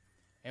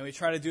 And we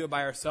try to do it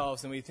by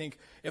ourselves. And we think,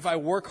 if I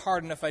work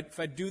hard enough, if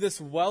I do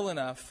this well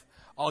enough,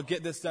 I'll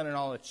get this done and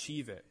I'll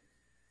achieve it.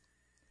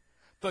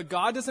 But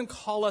God doesn't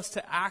call us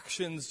to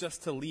actions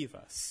just to leave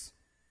us.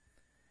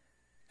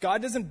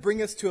 God doesn't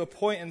bring us to a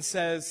point and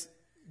says,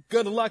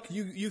 good luck,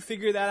 you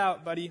figure that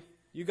out, buddy.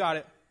 You got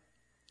it.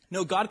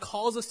 No, God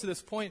calls us to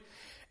this point,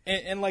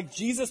 and like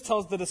Jesus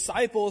tells the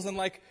disciples, and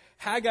like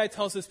Haggai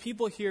tells his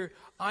people here,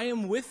 I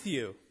am with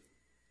you.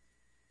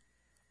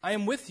 I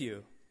am with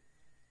you.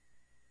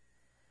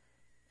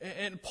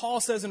 And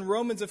Paul says in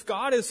Romans, if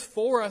God is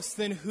for us,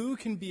 then who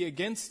can be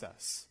against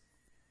us?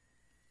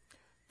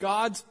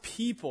 God's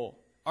people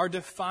are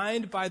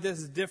defined by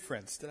this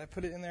difference. Did I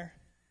put it in there?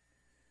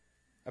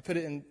 I put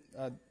it in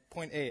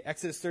point A,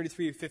 Exodus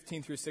 33,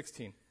 15 through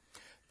 16.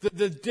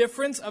 The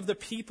difference of the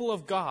people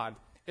of God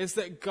is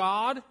that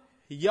God,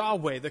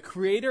 Yahweh, the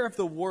creator of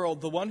the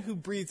world, the one who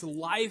breathed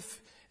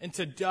life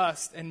into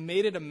dust and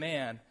made it a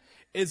man,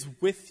 is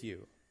with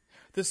you.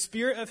 The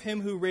Spirit of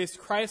him who raised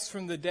Christ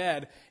from the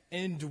dead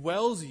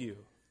indwells you.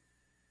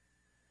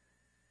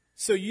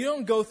 So you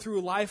don't go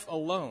through life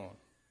alone.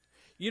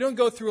 You don't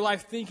go through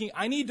life thinking,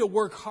 I need to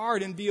work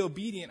hard and be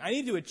obedient. I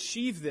need to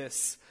achieve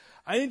this.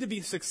 I need to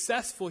be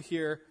successful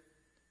here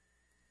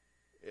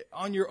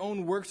on your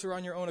own works or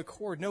on your own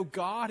accord. No,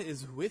 God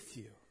is with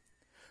you.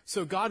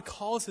 So God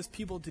calls his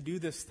people to do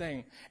this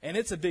thing, and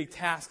it's a big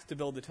task to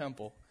build the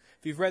temple.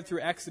 If you've read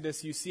through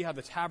Exodus, you see how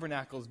the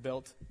tabernacle is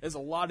built. There's a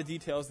lot of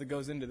details that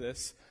goes into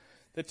this.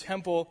 The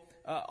temple,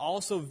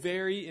 also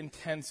very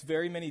intense,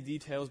 very many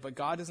details, but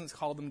God doesn't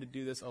call them to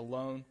do this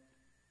alone.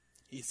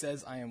 He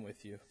says, I am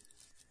with you.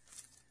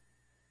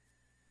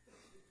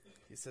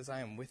 He says,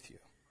 I am with you.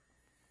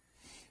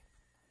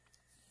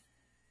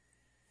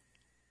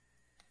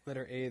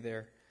 Letter A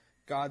there.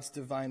 God's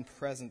divine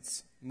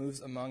presence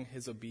moves among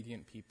his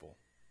obedient people.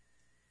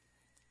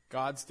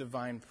 God's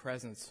divine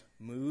presence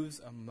moves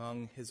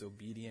among his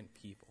obedient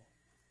people.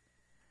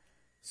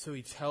 So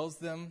he tells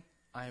them,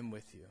 I am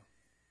with you.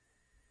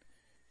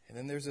 And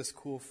then there's this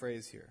cool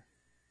phrase here.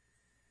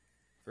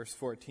 Verse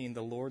 14,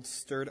 the Lord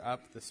stirred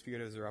up the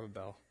spirit of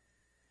Zerubbabel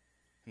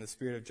and the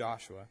spirit of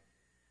Joshua,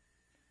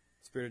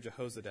 the spirit of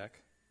Jehozadak,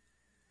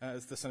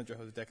 it's the son of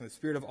Jehozadak, and the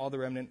spirit of all the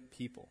remnant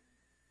people.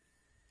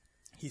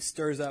 He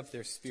stirs up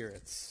their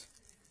spirits.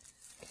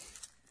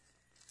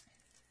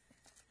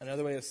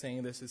 Another way of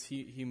saying this is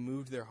he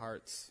moved their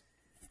hearts.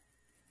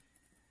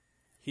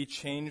 He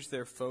changed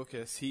their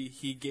focus.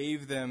 He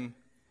gave them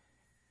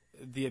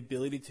the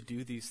ability to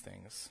do these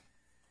things.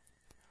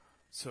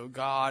 So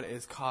God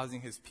is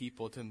causing his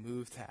people to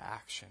move to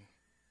action.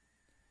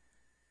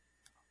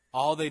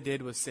 All they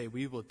did was say,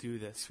 we will do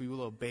this. We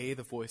will obey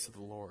the voice of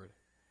the Lord.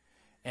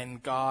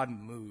 And God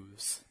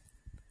moves.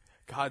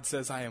 God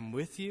says, I am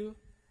with you.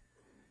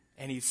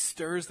 And he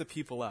stirs the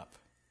people up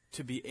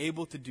to be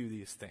able to do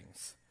these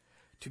things,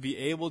 to be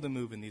able to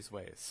move in these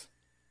ways.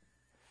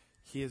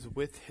 He is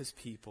with his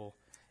people,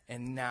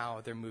 and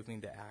now they're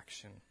moving to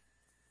action.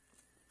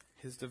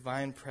 His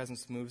divine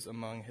presence moves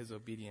among his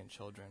obedient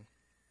children.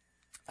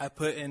 I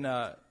put in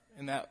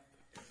that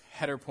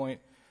header point,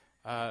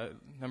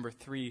 number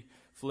 3,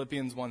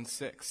 Philippians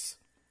 1:6.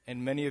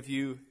 And many of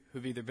you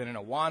who've either been in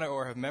Awana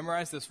or have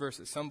memorized this verse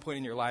at some point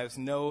in your lives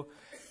know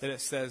that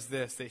it says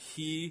this, that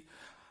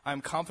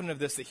I'm confident of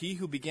this, that he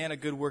who began a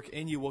good work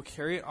in you will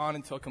carry it on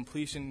until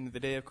completion in the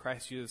day of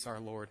Christ Jesus our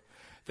Lord.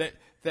 That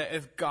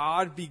if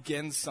God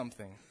begins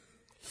something,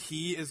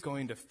 he is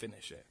going to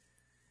finish it.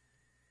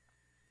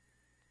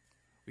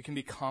 We can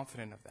be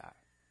confident of that.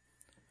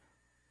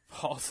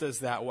 Paul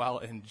says that while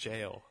in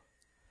jail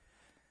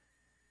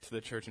to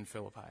the church in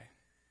Philippi,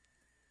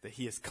 that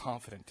he is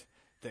confident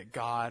that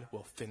God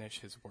will finish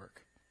his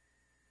work.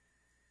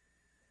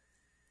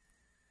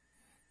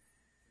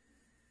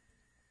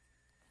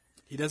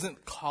 He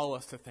doesn't call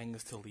us to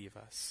things to leave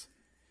us.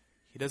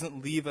 He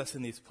doesn't leave us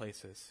in these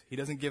places. He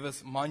doesn't give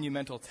us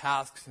monumental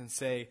tasks and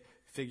say,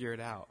 figure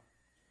it out.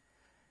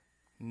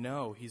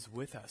 No, he's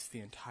with us the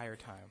entire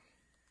time.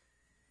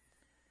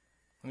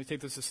 Let me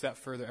take this a step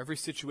further. Every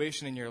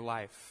situation in your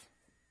life,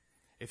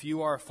 if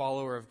you are a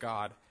follower of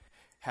God,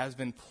 has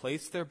been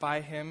placed there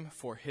by him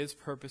for his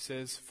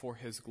purposes, for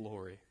his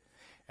glory.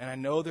 And I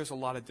know there's a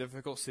lot of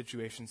difficult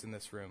situations in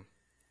this room.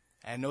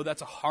 And I know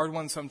that's a hard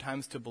one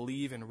sometimes to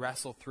believe and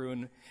wrestle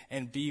through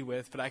and be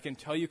with, but I can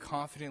tell you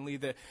confidently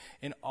that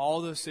in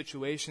all those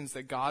situations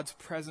that God's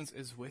presence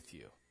is with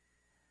you.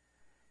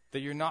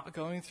 That you're not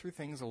going through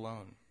things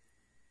alone.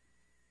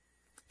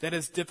 That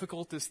as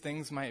difficult as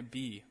things might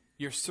be,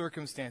 your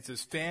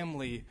circumstances,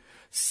 family,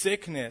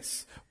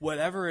 sickness,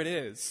 whatever it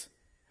is,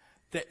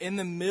 that in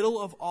the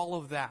middle of all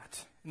of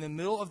that, in the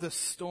middle of the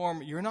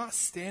storm, you're not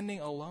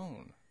standing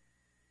alone.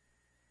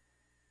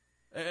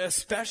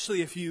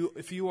 Especially if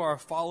you are a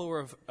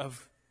follower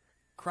of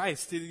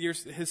Christ,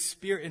 his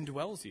Spirit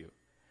indwells you.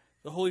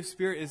 The Holy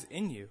Spirit is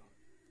in you.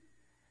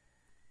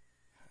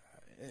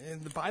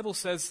 And the Bible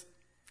says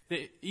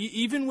that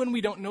even when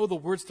we don't know the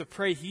words to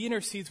pray, he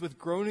intercedes with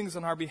groanings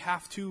on our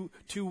behalf too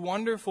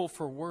wonderful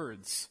for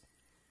words.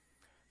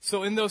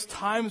 So in those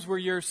times where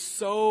you're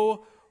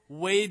so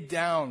weighed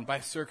down by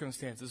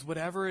circumstances,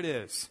 whatever it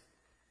is,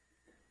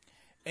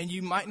 and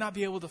you might not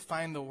be able to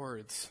find the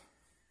words,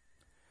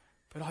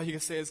 but all you can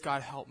say is,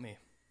 God, help me.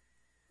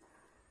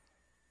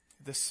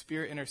 The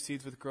Spirit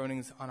intercedes with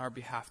groanings on our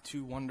behalf,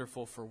 too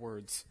wonderful for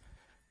words.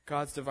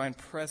 God's divine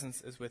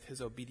presence is with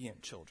his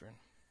obedient children.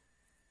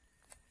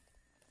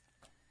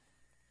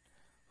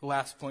 The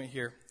last point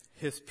here,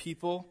 his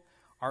people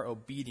are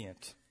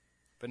obedient,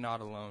 but not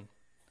alone.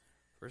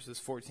 Verses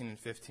 14 and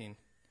 15.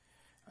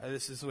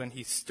 This is when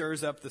he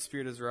stirs up the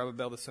spirit of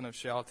Zerubbabel, the son of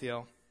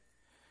Shealtiel.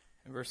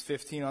 In verse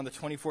 15, on the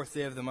 24th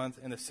day of the month,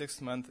 in the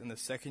 6th month, in the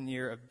 2nd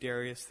year of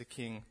Darius the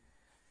king,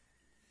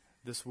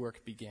 this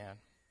work began.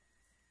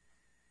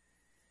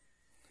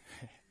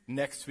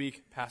 Next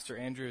week, Pastor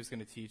Andrew is going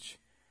to teach,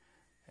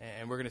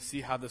 and we're going to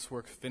see how this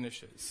work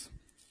finishes.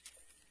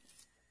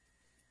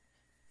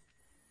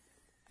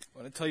 I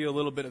want to tell you a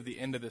little bit of the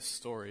end of this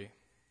story.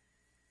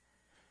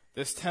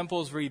 This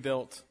temple is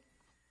rebuilt.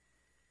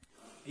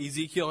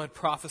 Ezekiel had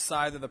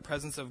prophesied that the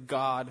presence of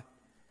God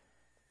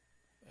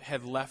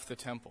had left the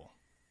temple.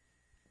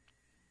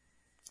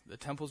 The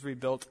temple's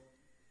rebuilt,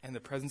 and the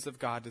presence of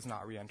God does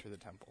not re-enter the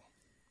temple.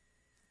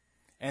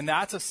 And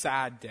that's a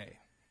sad day.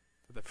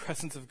 The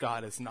presence of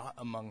God is not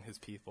among his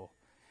people.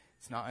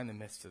 It's not in the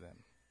midst of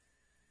them.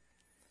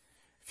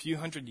 A few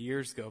hundred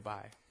years go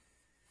by,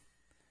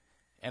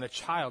 and a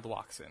child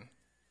walks in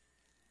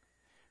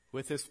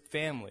with his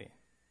family,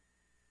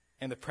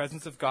 and the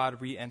presence of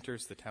God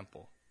re-enters the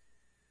temple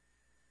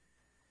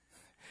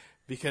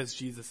because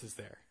Jesus is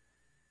there.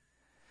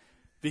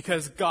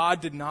 Because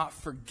God did not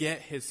forget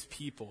his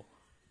people.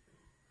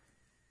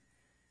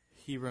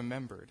 He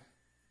remembered,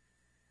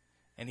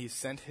 and he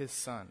sent his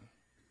Son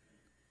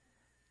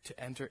to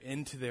enter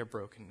into their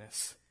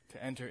brokenness,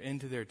 to enter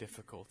into their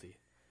difficulty.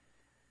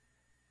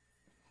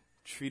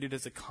 Treated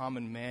as a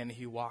common man,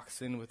 he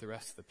walks in with the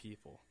rest of the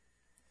people.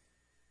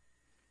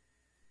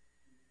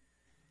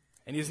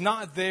 And he's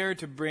not there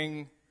to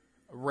bring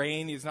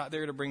reign. He's not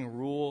there to bring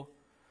rule.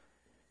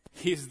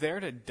 He's there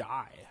to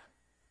die.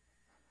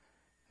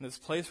 In this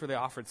place where they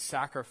offered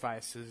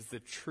sacrifices, the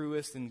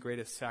truest and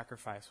greatest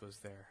sacrifice was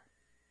there.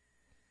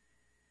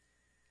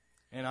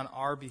 And on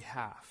our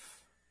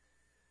behalf,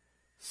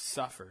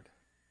 suffered,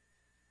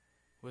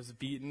 was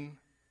beaten,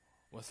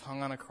 was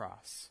hung on a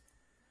cross,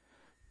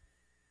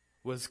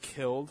 was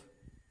killed,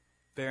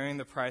 bearing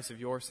the price of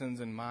your sins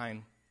and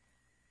mine.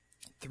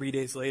 3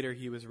 days later,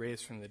 he was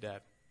raised from the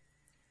dead,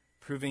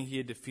 proving he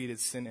had defeated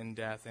sin and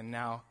death. And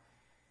now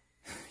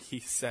he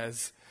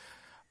says,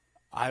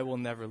 I will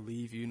never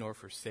leave you nor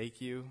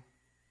forsake you.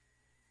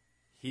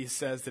 He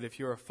says that if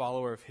you're a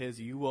follower of his,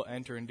 you will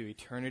enter into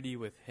eternity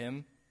with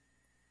him,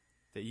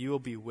 that you will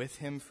be with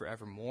him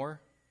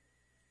forevermore,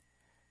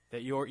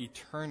 that your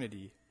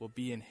eternity will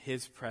be in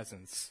his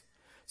presence.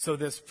 So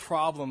this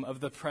problem of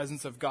the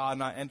presence of God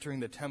not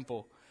entering the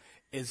temple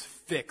is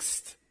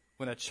fixed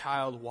when a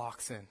child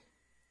walks in.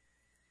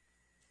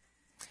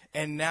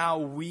 And now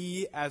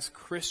we as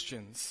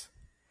Christians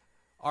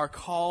are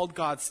called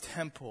God's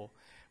temple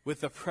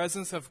with the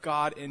presence of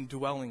God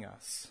indwelling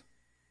us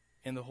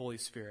in the Holy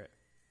Spirit.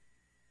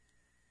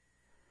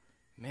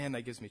 Man,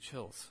 that gives me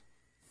chills.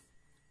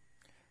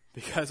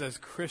 Because as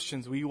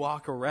Christians, we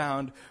walk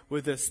around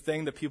with this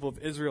thing the people of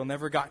Israel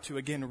never got to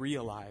again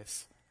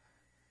realize.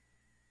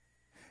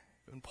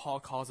 When Paul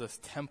calls us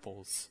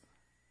temples,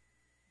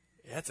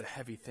 that's a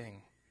heavy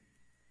thing.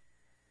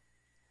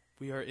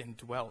 We are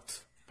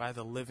indwelt by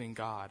the living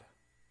God,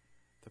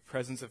 the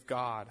presence of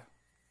God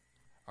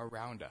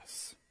around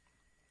us.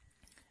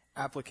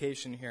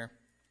 Application here.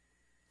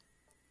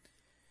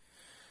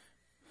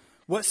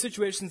 What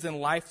situations in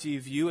life do you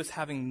view as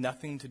having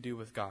nothing to do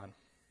with God?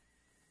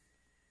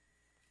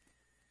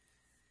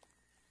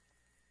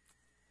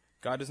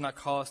 God does not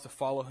call us to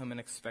follow him and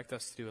expect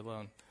us to do it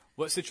alone.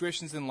 What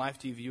situations in life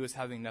do you view as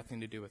having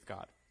nothing to do with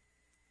God?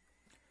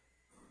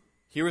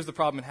 Here was the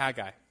problem in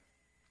Haggai.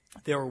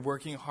 They were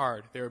working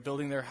hard. They were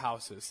building their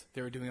houses.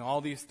 They were doing all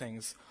these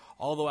things,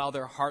 all the while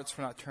their hearts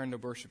were not turned to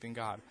worshiping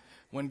God.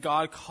 When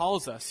God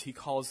calls us, he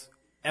calls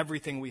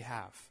everything we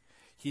have.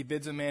 He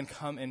bids a man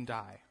come and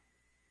die.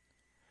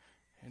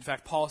 In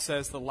fact, Paul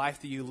says the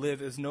life that you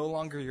live is no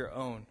longer your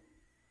own,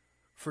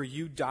 for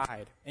you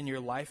died, and your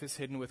life is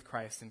hidden with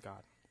Christ in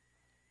God.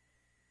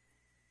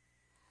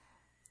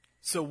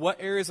 So what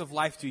areas of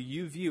life do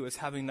you view as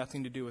having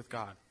nothing to do with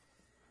God?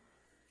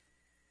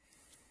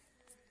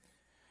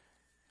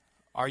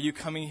 Are you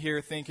coming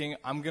here thinking,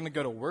 I'm going to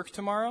go to work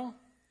tomorrow,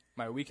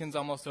 my weekend's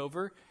almost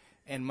over,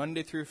 and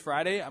Monday through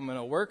Friday I'm going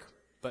to work,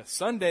 but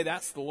Sunday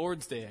that's the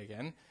Lord's Day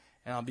again,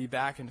 and I'll be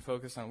back and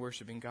focus on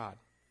worshiping God?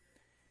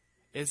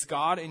 Is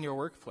God in your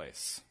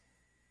workplace?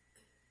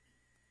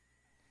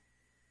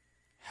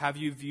 Have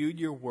you viewed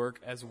your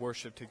work as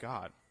worship to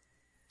God?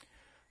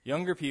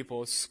 Younger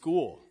people,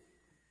 school.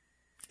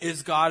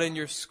 Is God in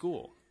your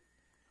school?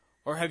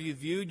 Or have you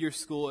viewed your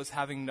school as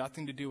having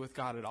nothing to do with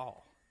God at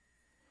all?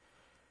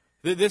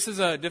 This is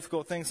a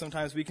difficult thing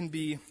sometimes. We can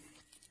be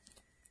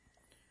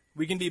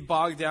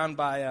bogged down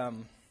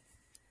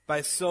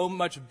by so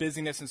much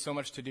busyness and so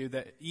much to do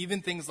that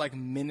even things like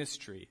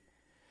ministry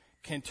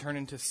can turn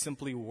into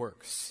simply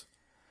works,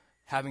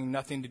 having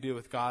nothing to do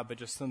with God, but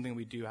just something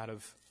we do out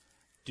of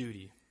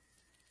duty.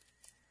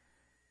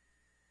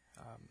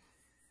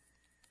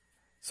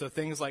 So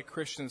things like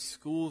Christian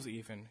schools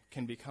even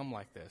can become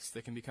like this.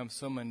 They can become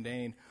so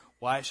mundane.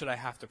 Why should I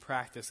have to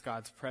practice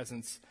God's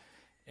presence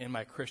in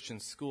my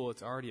Christian school?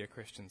 It's already a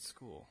Christian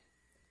school.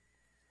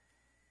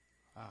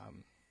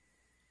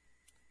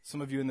 Some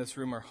of you in this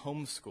room are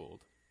homeschooled.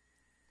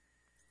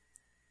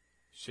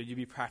 Should you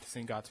be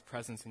practicing God's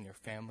presence in your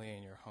family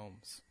and your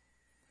homes?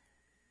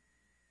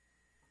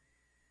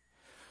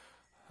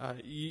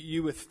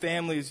 You with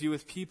families, you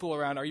with people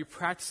around, are you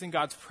practicing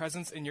God's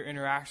presence in your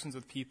interactions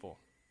with people?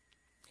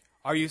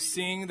 Are you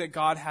seeing that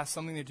God has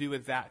something to do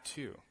with that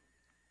too?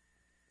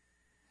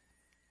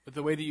 With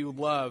the way that you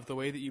love, the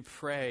way that you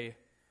pray,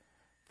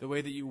 the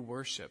way that you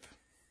worship.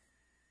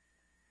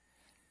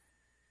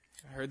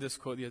 I heard this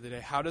quote the other day.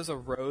 How does a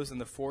rose in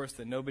the forest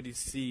that nobody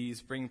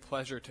sees bring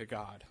pleasure to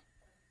God?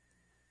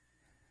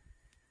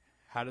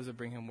 How does it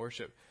bring him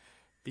worship?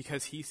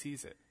 Because he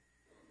sees it.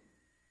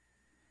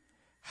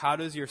 How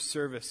does your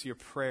service, your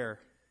prayer,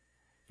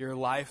 your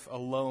life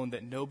alone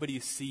that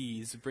nobody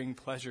sees bring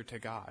pleasure to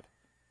God?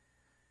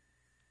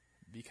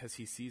 Because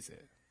he sees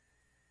it.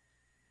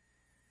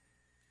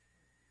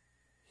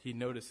 He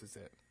notices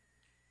it.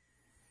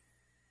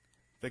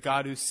 The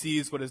God who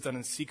sees what is done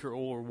in secret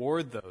will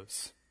reward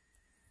those,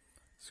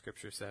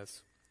 Scripture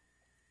says.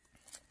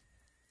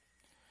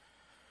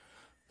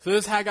 So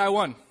this is Haggai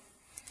 1.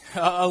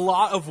 A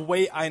lot of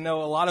weight, I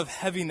know, a lot of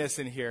heaviness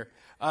in here.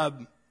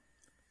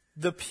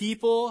 The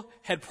people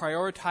had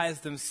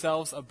prioritized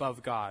themselves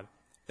above God.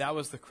 That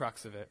was the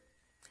crux of it.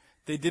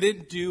 They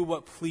didn't do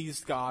what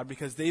pleased God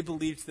because they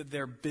believed that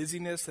their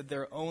busyness, that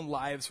their own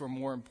lives were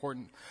more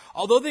important.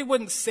 Although they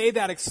wouldn't say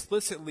that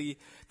explicitly,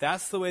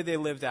 that's the way they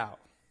lived out.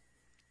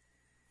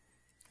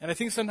 And I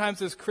think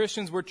sometimes as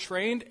Christians, we're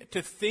trained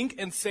to think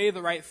and say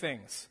the right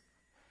things.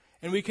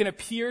 And we can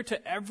appear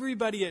to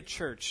everybody at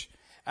church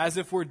as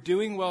if we're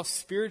doing well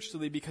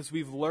spiritually because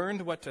we've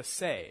learned what to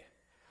say.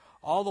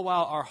 All the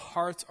while, our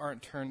hearts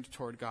aren't turned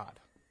toward God.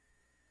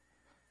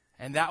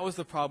 And that was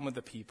the problem with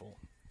the people.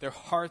 Their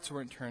hearts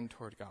weren't turned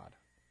toward God.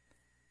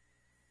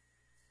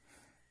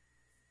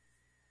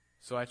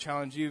 So I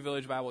challenge you,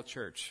 Village Bible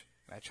Church,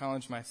 and I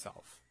challenge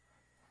myself,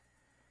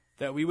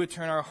 that we would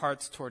turn our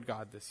hearts toward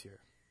God this year.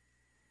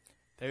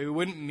 That we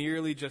wouldn't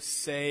merely just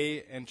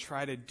say and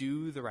try to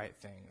do the right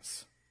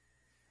things,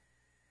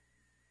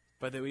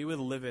 but that we would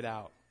live it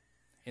out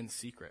in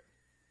secret.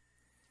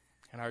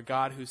 And our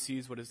God who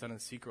sees what is done in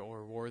secret will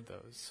reward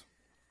those.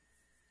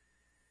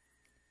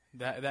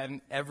 That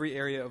in every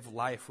area of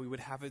life we would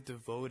have it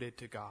devoted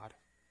to God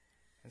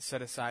and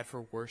set aside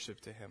for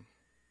worship to him.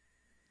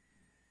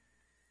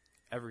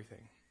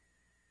 Everything.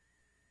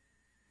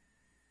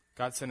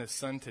 God sent his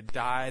Son to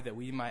die that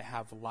we might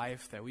have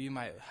life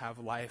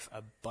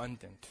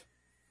abundant.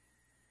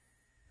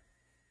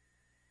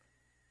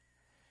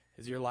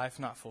 Is your life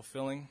not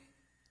fulfilling?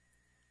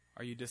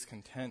 Are you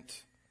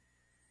discontent?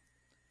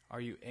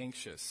 Are you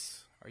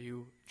anxious? Are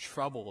you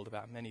troubled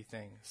about many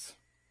things?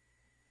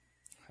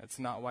 That's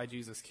not why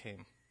Jesus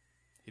came.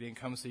 He didn't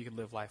come so you could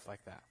live life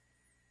like that.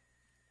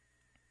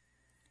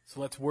 So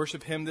let's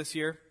worship him this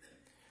year.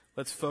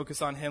 Let's focus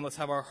on him. Let's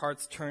have our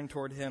hearts turned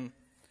toward him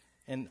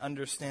and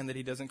understand that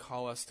he doesn't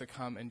call us to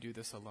come and do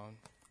this alone.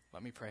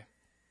 Let me pray.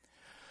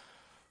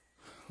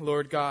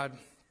 Lord God,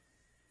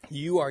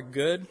 you are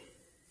good.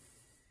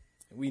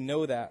 We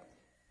know that.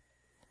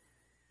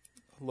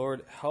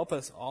 Lord, help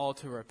us all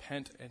to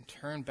repent and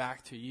turn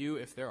back to you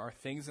if there are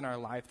things in our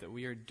life that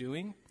we are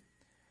doing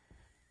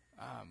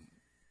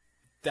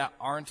that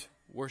aren't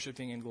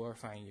worshiping and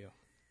glorifying you.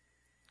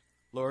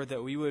 Lord,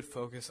 that we would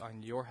focus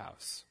on your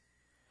house,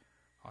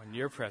 on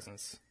your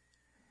presence,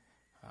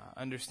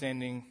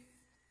 understanding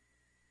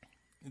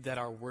that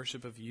our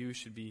worship of you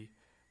should be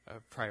a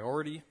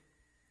priority,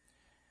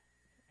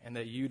 and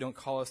that you don't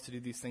call us to do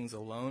these things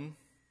alone,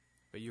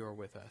 but you are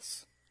with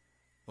us.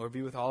 Lord,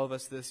 be with all of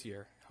us this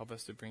year. Help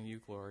us to bring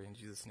you glory in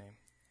Jesus' name.